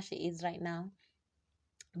don't know where she is right now,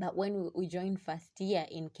 but when we joined first year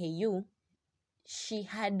in KU, she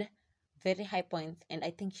had very high points, and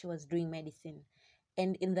I think she was doing medicine.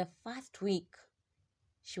 And in the first week,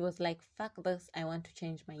 she was like, fuck this, I want to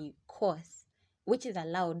change my course, which is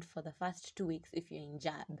allowed for the first 2 weeks if you're in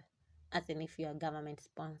JAB, as in if you're government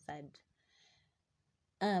sponsored.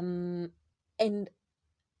 And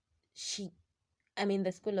I'm in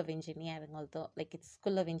the School of Engineering, although like it's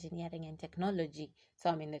School of Engineering and Technology, so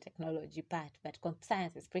I'm in the technology part, but comp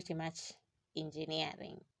science is pretty much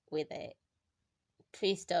engineering with a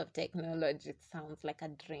twist of technology. It sounds like a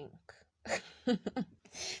drink.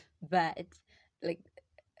 But like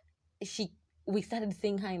we started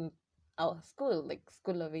seeing her in our school, like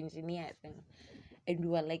School of Engineering, and we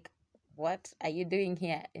were like, what are you doing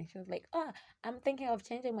here? And she was like, oh, I'm thinking of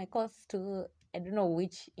changing my course to, I don't know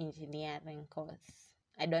which engineering course,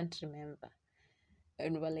 I don't remember.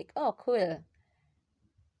 And we were like, oh, cool.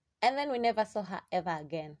 And then we never saw her ever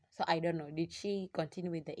again. So I don't know, did she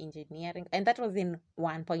continue with the engineering? And that was in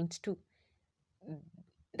 1.2.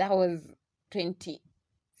 That was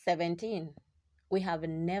 2017. We have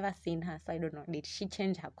never seen her, so I don't know, did she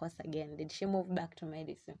change her course again? Did she move back to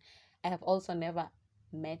medicine? I have also never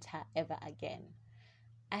met her ever again.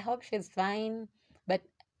 I hope she's fine, but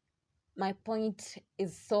my point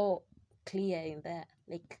is so clear in there.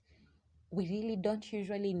 Like, we really don't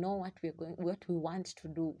usually know what we want to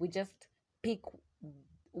do. We just pick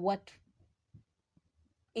what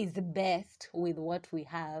is the best with what we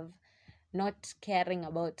have, not caring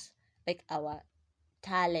about like our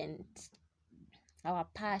talent, our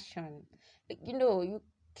passion. Like, you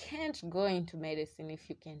can't go into medicine if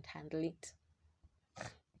you can't handle it.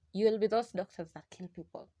 You will be those doctors that kill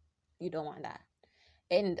people. You don't want that.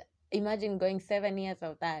 And imagine going 7 years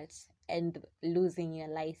of that and losing your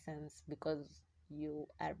license because you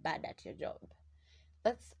are bad at your job.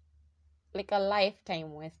 That's like a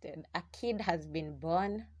lifetime wasted. A kid has been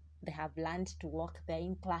born, they have learned to walk, they're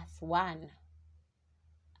in class 1.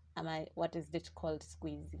 What is it called?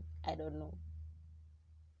 Squeezing? I don't know.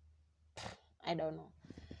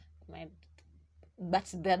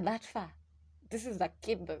 But they're that far. This is a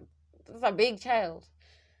kid, this is a big child.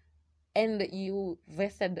 And you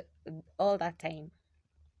wasted all that time.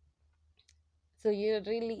 So you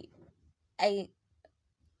really,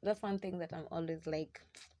 that's one thing that I'm always like,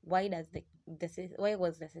 why does why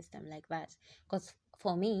was the system like that? Because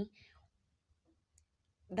for me,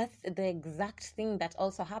 that's the exact thing that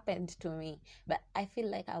also happened to me. But I feel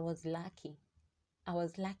like I was lucky. I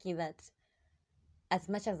was lucky that as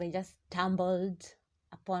much as I just stumbled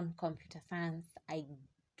upon computer science, I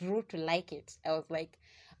grew to like it. I was like,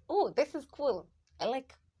 oh, this is cool. I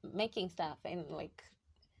like making stuff and like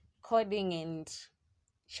coding and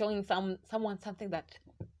showing someone something that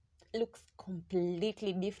looks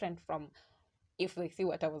completely different from if they see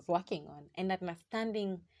what I was working on, and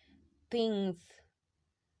understanding things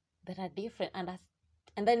that are different,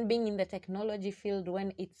 and then being in the technology field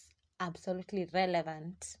when it's absolutely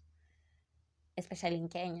relevant, especially in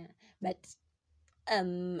Kenya. But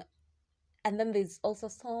um and then there's also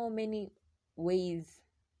so many ways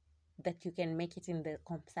that you can make it in the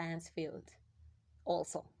comp science field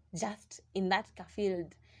also. Just in that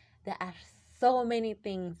field, there are so many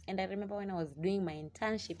things. And I remember when I was doing my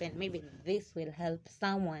internship, and maybe this will help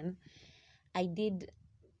someone, I did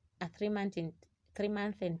a 3-month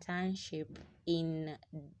internship in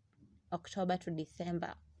October to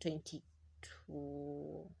December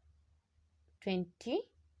 2020.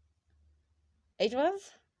 It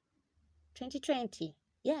was 2020.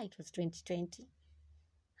 Yeah, it was 2020.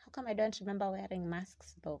 How come I don't remember wearing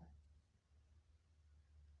masks though?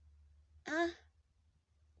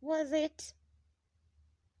 Was it?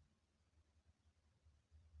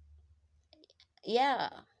 Yeah.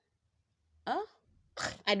 Oh,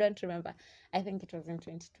 I don't remember. I think it was in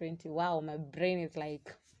 2020. Wow, my brain is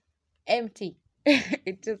like empty.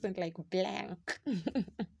 It doesn't like blank.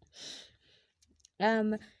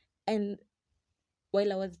 um, and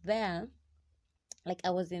while I was there, like I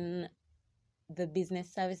was in the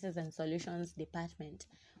business services and solutions department,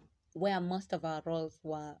 where most of our roles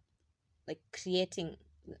were like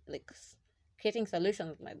like creating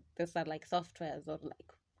solutions. Like these are like softwares or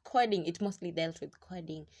like coding. It mostly dealt with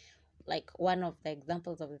coding. Like one of the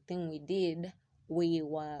examples of the thing we did, we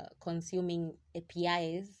were consuming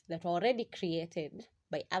APIs that were already created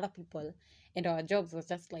by other people, and our jobs was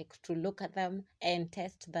just like to look at them and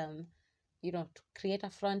test them, to create a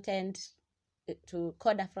front end, to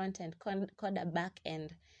code a front end, code a back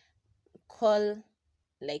end, call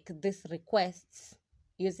like these requests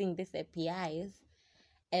using these APIs,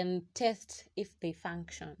 and test if they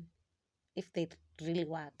function, if they really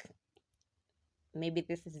work. Maybe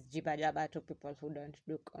this is jibba jabba to people who don't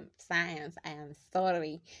do science. I am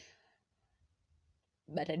sorry,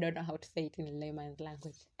 but I don't know how to say it in layman's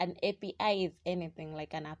language. An API is anything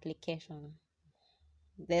like an application.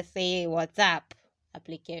 They say WhatsApp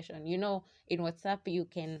application. In WhatsApp you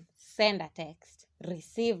can send a text,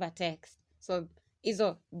 receive a text. So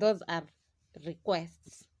those are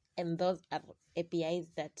requests, and those are APIs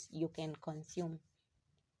that you can consume.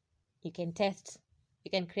 You can test. You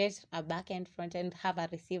can create a backend, front end, have a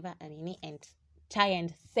receiver, and try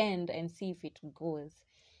and send and see if it goes,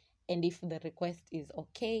 and if the request is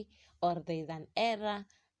okay, or there is an error,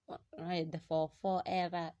 the 404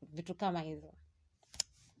 error, vitu kama hizo,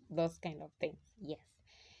 those kind of things. Yes,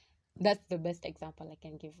 that's the best example I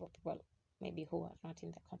can give for people maybe who are not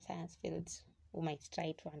in the science field, who might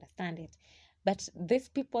try to understand it. But these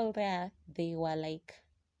people there, they were like,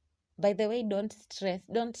 by the way, don't stress,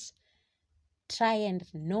 don't try and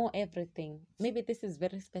know everything. Maybe this is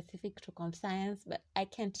very specific to comp science, but I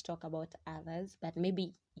can't talk about others. But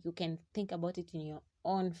maybe you can think about it in your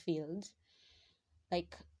own field.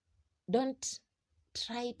 Like, don't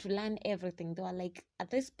try to learn everything. They were like, at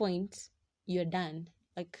this point, you're done.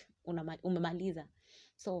 Like, umemaliza.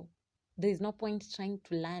 So there is no point trying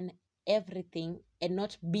to learn everything and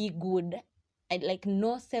not be good. I like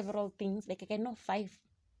know several things. Like I can know 5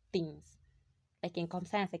 things. Like in comp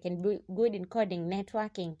science, I can be good in coding,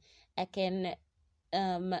 networking. I can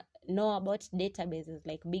know about databases,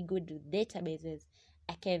 like be good with databases.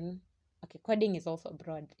 Coding is also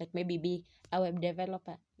broad. Like maybe be a web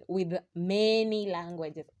developer with many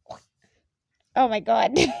languages. Oh my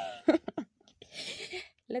God.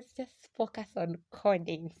 Let's just focus on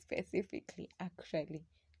coding specifically, actually.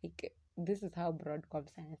 Like, this is how broad comp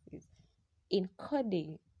science is. In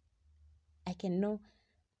coding, I can know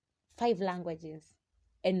 5 languages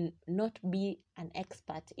and not be an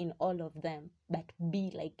expert in all of them, but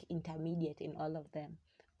be like intermediate in all of them.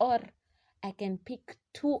 Or I can pick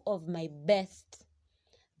 2 of my best,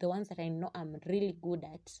 the ones that I know I'm really good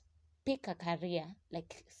at, pick a career,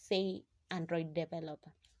 like say Android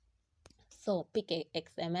developer. So pick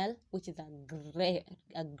XML, which is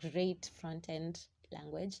a great front-end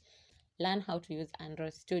language. Learn how to use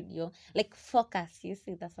Android Studio. Like focus. You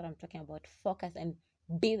see, that's what I'm talking about. Focus and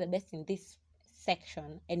be the best in this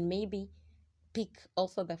section and maybe pick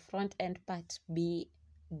also the front end part, be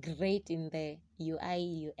great in the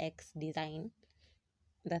UI UX design,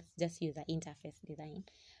 that's just user interface design,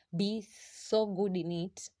 be so good in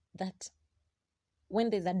it that when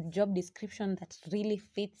there's a job description that really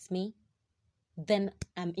fits me, then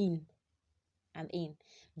I'm in.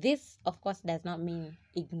 This, of course, does not mean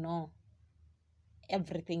ignore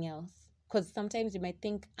everything else, because sometimes you might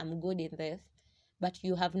think I'm good in this, but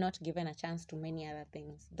you have not given a chance to many other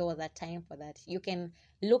things. There was a time for that. You can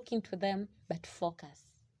look into them, but focus.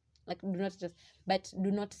 Like,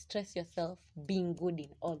 do not stress yourself being good in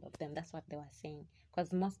all of them. That's what they were saying.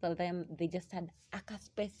 Because most of them, they just had a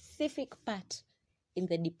specific part in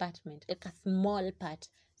the department, like a small part.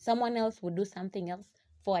 Someone else would do something else,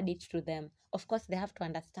 forward it to them. Of course, they have to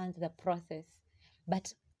understand the process,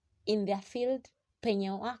 but in their field,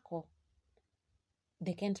 penye wako,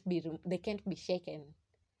 they can't be shaken.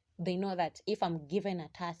 They know that if I'm given a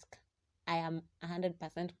task, I am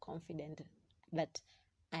 100% confident that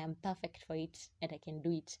I am perfect for it and I can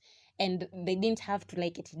do it. And they didn't have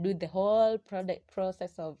to do the whole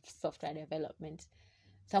process of software development.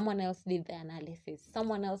 Someone else did the analysis.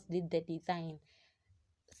 Someone else did the design.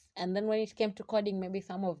 And then when it came to coding, maybe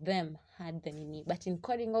some of them had the nini. But in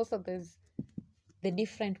coding also, there's the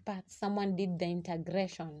different parts. Someone did the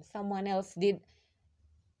integration. Someone else did.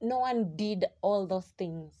 No one did all those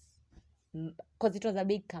things because it was a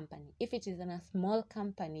big company. If it is in a small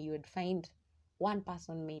company, you would find one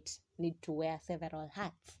person might need to wear several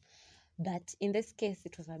hats. But in this case,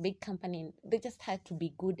 it was a big company. And they just had to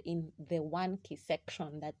be good in the one key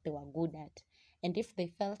section that they were good at. And if they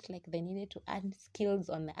felt like they needed to add skills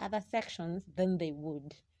on the other sections, then they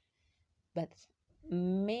would. But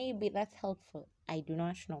maybe that's helpful. I do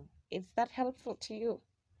not know. Is that helpful to you?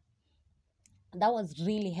 That was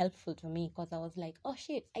really helpful to me because I was like, oh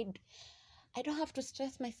shit, I don't have to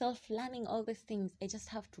stress myself learning all these things. I just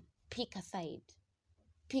have to pick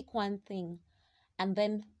one thing, and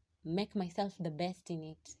then make myself the best in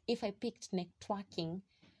it. If I picked networking,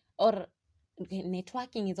 or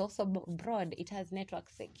networking is also broad. It has network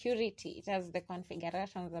security. It has the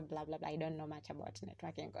configurations of blah, blah, blah. I don't know much about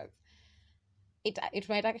networking because it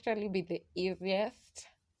might actually be the easiest,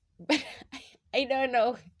 but I don't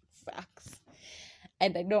know. It sucks.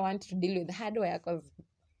 And I don't want to deal with hardware because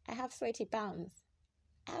I have sweaty palms.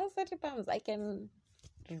 I can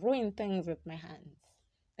ruin things with my hands.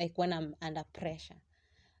 Like when I'm under pressure.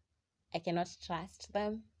 I cannot trust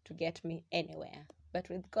them to get me anywhere. But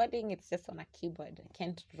with coding, it's just on a keyboard. I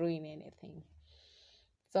can't ruin anything.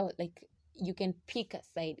 So you can pick a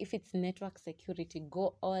side. If it's network security,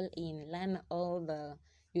 go all in. Learn all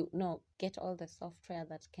get all the software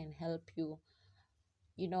that can help you,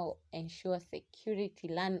 ensure security.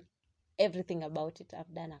 Learn everything about it.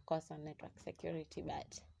 I've done a course on network security,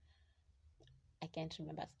 but I can't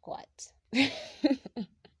remember squat.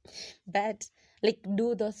 But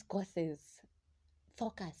do those courses.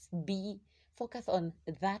 Focus on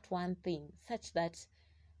that one thing, such that,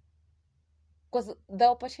 because the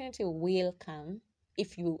opportunity will come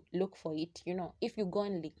if you look for it. If you go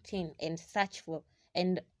on LinkedIn and search for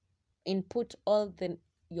and input all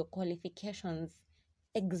your qualifications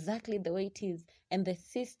exactly the way it is, and the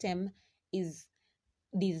system is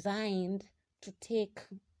designed to take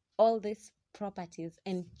all these properties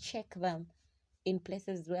and check them in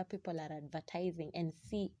places where people are advertising and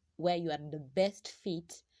see where you are the best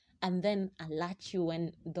fit, and then alert you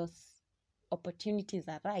when those opportunities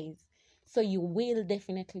arise. So you will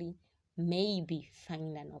definitely maybe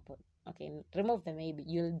find an opportunity. Okay, remove the maybe.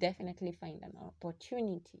 You'll definitely find an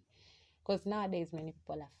opportunity, because nowadays many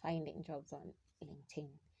people are finding jobs on LinkedIn.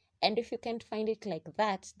 And if you can't find it like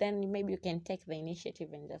that, then maybe you can take the initiative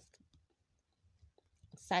and just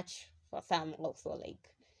search for some also,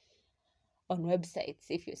 on websites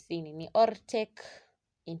if you've seen any, or take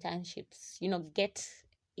internships. Get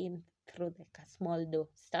in through a small door.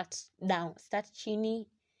 Start chini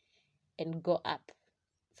and go up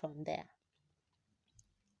from there.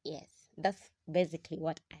 Yes, that's basically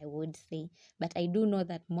what I would say. But I do know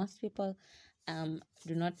that most people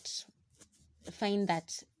do not find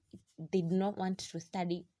that they do not want to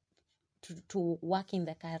study to work in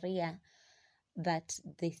the career that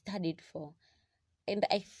they studied for. And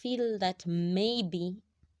I feel that maybe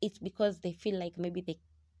it's because they feel like maybe they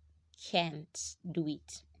can't do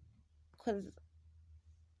it. Because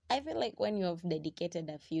I feel like when you have dedicated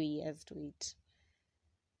a few years to it,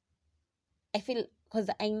 because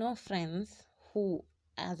I know friends who,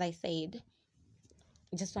 as I said,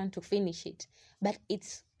 just want to finish it. But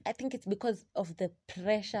I think it's because of the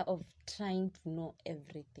pressure of trying to know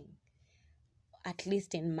everything, at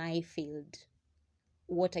least in my field.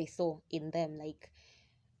 what I saw in them. Like,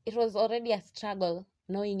 it was already a struggle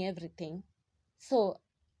knowing everything. So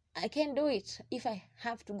I can't do it. If I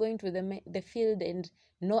have to go into the field and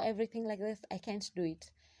know everything like this, I can't do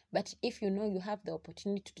it. But if you know you have the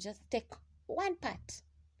opportunity to just take one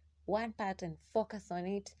part and focus on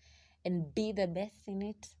it and be the best in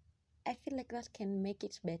it, I feel like that can make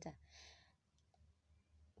it better.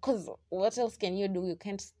 Because what else can you do? You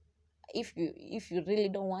can't, if you really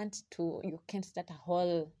don't want to, you can't start a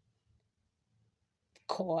whole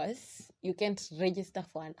course. You can't register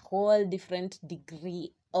for a whole different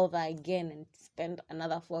degree over again and spend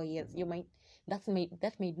another 4 years.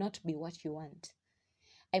 That may not be what you want.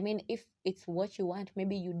 I mean, if it's what you want,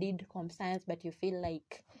 maybe you did comp science, but you feel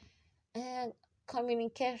like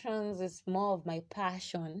communications is more of my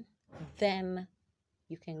passion, then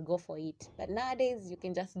you can go for it. But nowadays, you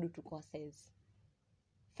can just do 2 courses.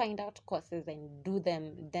 Find out courses and do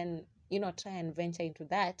them, then, try and venture into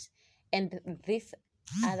that. And this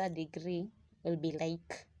other degree will be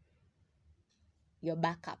like your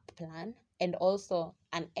backup plan and also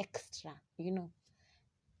an extra.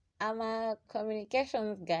 I'm a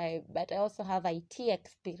communications guy, but I also have IT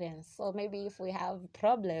experience. So maybe if we have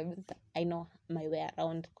problems, I know my way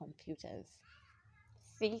around computers.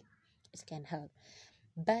 See, it can help.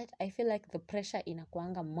 But I feel like the pressure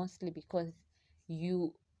inakuanga mostly because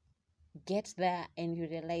you get there and you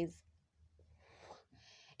realize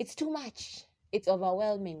it's too much. It's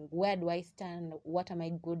overwhelming. Where do I stand? What am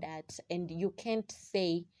I good at? And you can't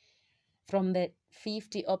say from the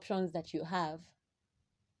 50 options that you have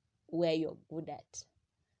where you're good at.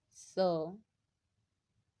 So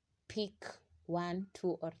pick 1,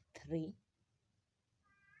 2, or 3,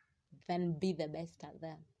 then be the best at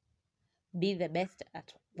them. Be the best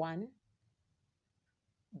at one,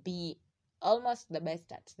 be almost the best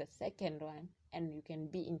at the second one, and you can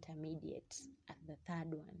be intermediate at the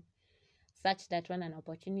third one, such that when an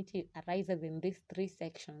opportunity arises in these 3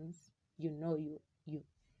 sections, you know you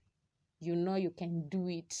can do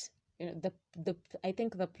it. I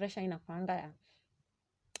think the pressure in Akwanga,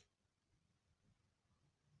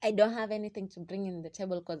 I don't have anything to bring in the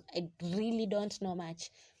table because I really don't know much.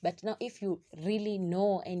 But now if you really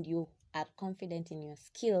know and you are confident in your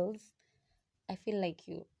skills, I feel like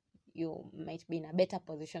you might be in a better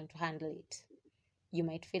position to handle it. You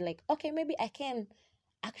might feel like, okay, maybe I can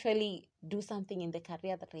actually do something in the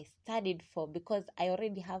career that I studied for because I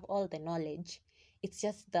already have all the knowledge. It's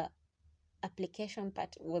just the application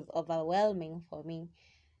part was overwhelming for me.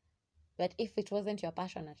 But if it wasn't your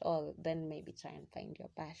passion at all, then maybe try and find your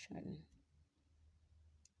passion.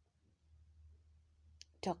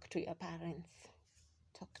 Talk to your parents.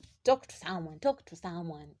 Talk to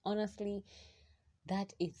someone. Honestly,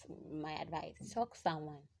 that is my advice. Talk to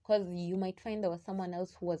someone. Because you might find there was someone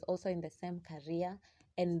else who was also in the same career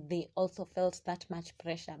and they also felt that much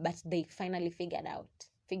pressure, but they finally figured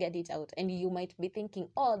it out. And you might be thinking,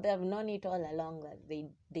 oh, they've known it all along, that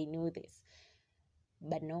they knew this.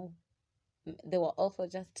 But no, they were also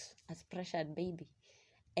just as pressured baby.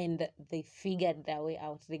 And they figured their way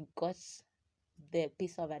out. They got the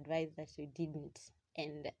piece of advice that you didn't.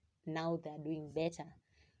 And now they're doing better.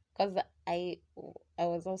 Because I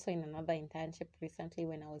was also in another internship recently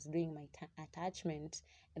when I was doing my attachment,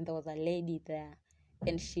 and there was a lady there,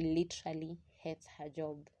 and she literally hates her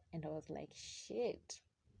job. And I was like, shit,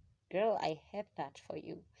 girl, I hate that for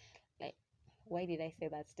you. Like, why did I say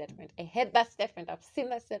that statement? I hate that statement. I've seen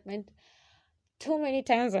that statement too many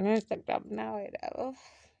times on Instagram now.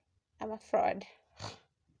 I'm a fraud.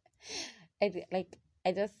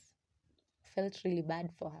 I just felt really bad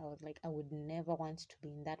for her. I was like, I would never want to be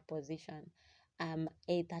in that position. A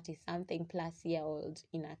 30-something plus year old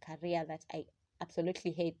in a career that I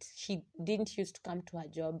absolutely hate. She didn't used to come to her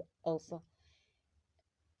job also.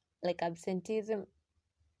 Like absenteeism,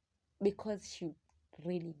 because she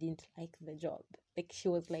really didn't like the job. Like she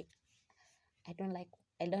was like, I don't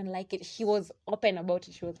like it. She was open about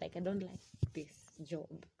it. She was like, I don't like this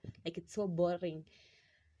job. Like, it's so boring.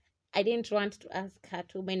 I didn't want to ask her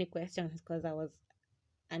too many questions because I was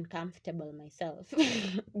uncomfortable myself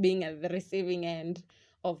being at the receiving end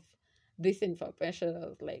of this information. I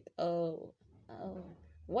was like, oh,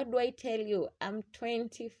 what do I tell you? I'm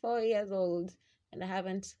 24 years old and I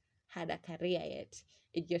haven't had a career yet.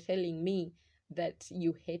 If you're telling me that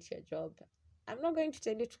you hate your job, I'm not going to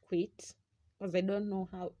tell you to quit because I don't know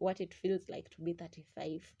what it feels like to be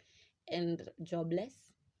 35 and jobless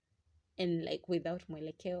and like without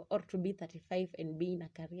mwelekeo, or to be 35 and be in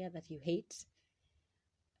a career that you hate.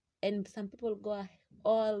 And some people go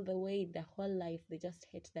all the way their whole life, they just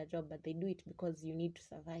hate their job, but they do it because you need to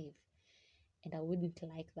survive. And I wouldn't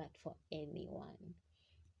like that for anyone.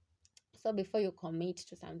 So before you commit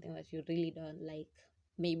to something that you really don't like,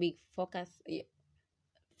 maybe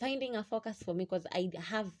finding a focus for me, because I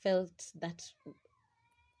have felt that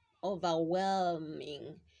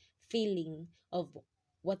overwhelming feeling of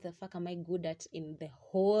what the fuck am I good at in the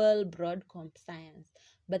whole broad comp science.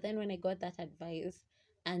 But then when I got that advice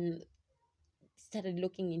and started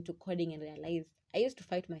looking into coding and realized I used to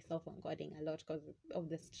fight myself on coding a lot because of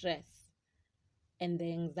the stress and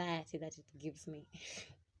the anxiety that it gives me.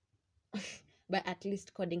 But at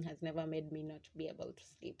least coding has never made me not be able to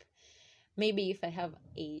sleep. Maybe if I have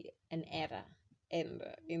an error and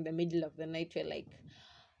in the middle of the night you're like,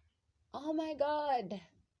 oh my god,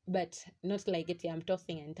 but not like it, I'm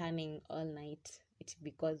tossing and turning all night. It's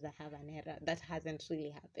because I have an error. That hasn't really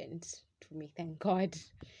happened to me, thank God.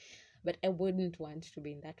 But I wouldn't want to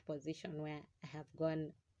be in that position where I have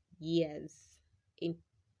gone years in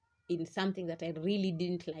something that I really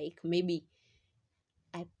didn't like. Maybe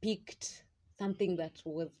I picked something that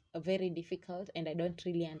was very difficult and I don't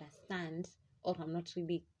really understand, or I'm not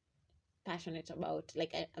really passionate about.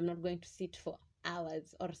 Like I'm not going to sit for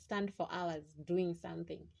hours or stand for hours doing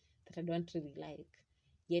something that I don't really like.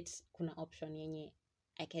 Yet kuna option yenye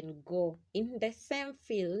I can go in the same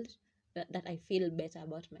field that I feel better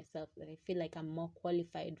about myself, that I feel like I'm more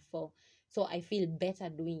qualified for. So I feel better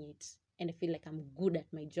doing it and I feel like I'm good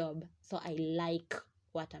at my job. So I like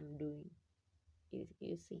what I'm doing.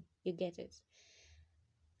 You see, you get it.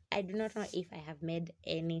 I do not know if I have made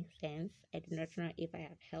any sense. I do not know if I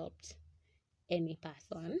have helped any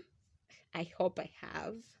person. I hope I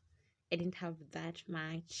have. I didn't have that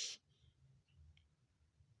much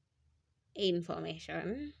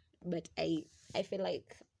information, but I feel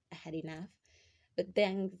like I had enough. But the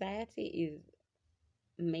anxiety is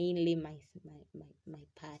mainly my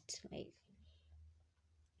part. Like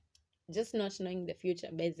just not knowing the future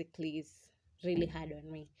basically is really hard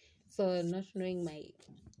on me. So not knowing my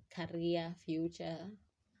career future,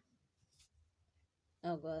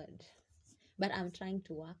 oh god. But I'm trying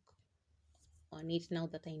to work on it now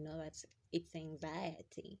that I know that it's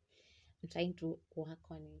anxiety. I'm trying to work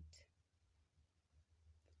on it.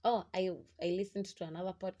 Oh, I listened to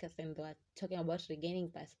another podcast and they were talking about regaining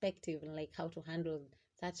perspective and like how to handle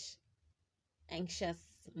such anxious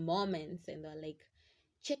moments, and they're like,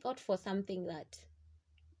 check out for something that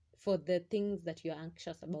for the things that you're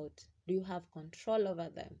anxious about. Do you have control over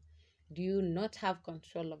them? Do you not have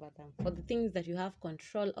control over them? For the things that you have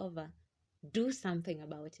control over, do something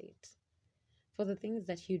about it. For the things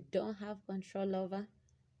that you don't have control over,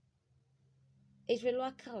 it will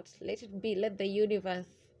work out. Let it be. Let the universe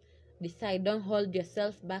decide. Don't hold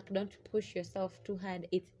yourself back. Don't push yourself too hard.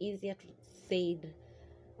 It's easier to said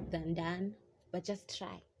than done, but just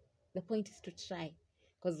try. The point is to try,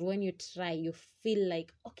 because when you try you feel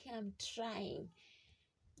like, okay, I'm trying.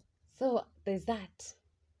 So there's that.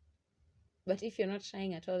 But if you're not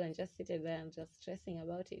trying at all and just sitting there and just stressing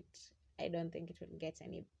about it, I don't think it will get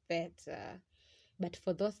any better. But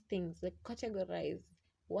for those things, like, categorize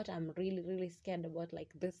what I'm really really scared about,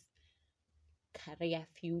 like this career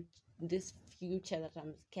future, this future that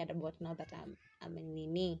I'm scared about now that I'm in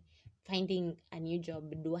Nini, finding a new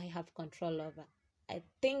job. Do I have control over? I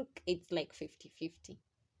think it's like 50-50.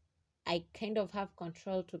 I kind of have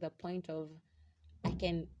control to the point of I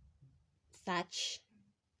can search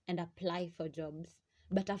and apply for jobs,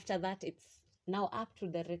 but after that it's now up to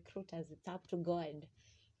the recruiters, it's up to God,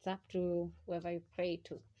 it's up to whoever you pray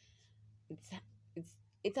to, it's it's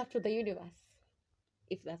it's up to the universe,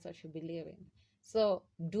 if that's what you believe in. So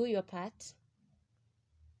do your part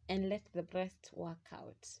and let the rest work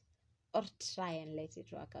out, or try and let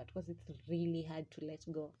it work out, because it's really hard to let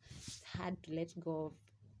go. It's hard to let go of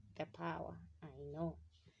the power, I know.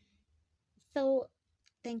 So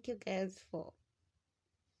thank you guys for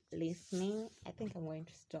listening. I think I'm going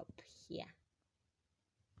to stop here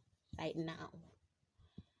right now.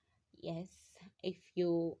 Yes, if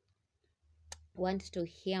you want to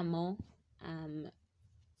hear more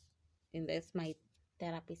in this my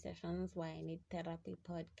therapy sessions, why I need therapy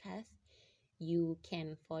podcast, you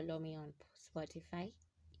can follow me on Spotify.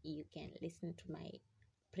 You can listen to my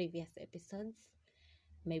previous episodes.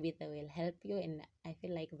 Maybe they will help you, and I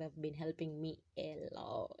feel like they've been helping me a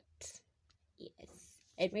lot. Yes,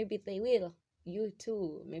 and maybe they will you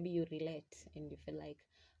too. Maybe you relate and you feel like,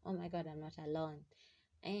 oh my god, I'm not alone.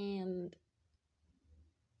 And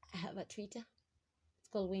I have a Twitter. It's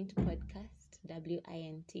called Wint Podcast,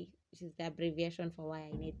 WINT, which is the abbreviation for Why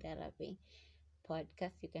I Need Therapy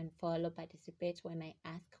podcast. You can follow, participate when I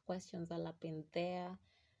ask questions all up in there,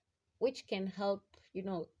 which can help,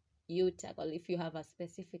 you tackle if you have a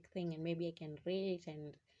specific thing, and maybe I can read it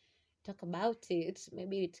and talk about it.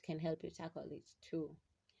 Maybe it can help you tackle it too.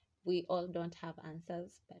 We all don't have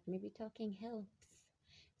answers, but maybe talking helps.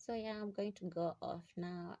 So yeah, I'm going to go off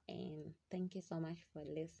now, and thank you so much for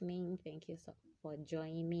listening. Thank you for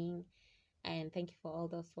joining, and thank you for all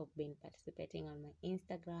those who've been participating on my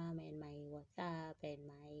Instagram and my WhatsApp and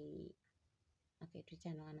my Twitter.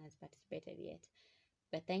 No one has participated yet,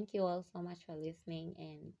 but thank you all so much for listening,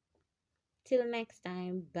 and till next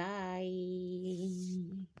time,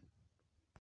 bye.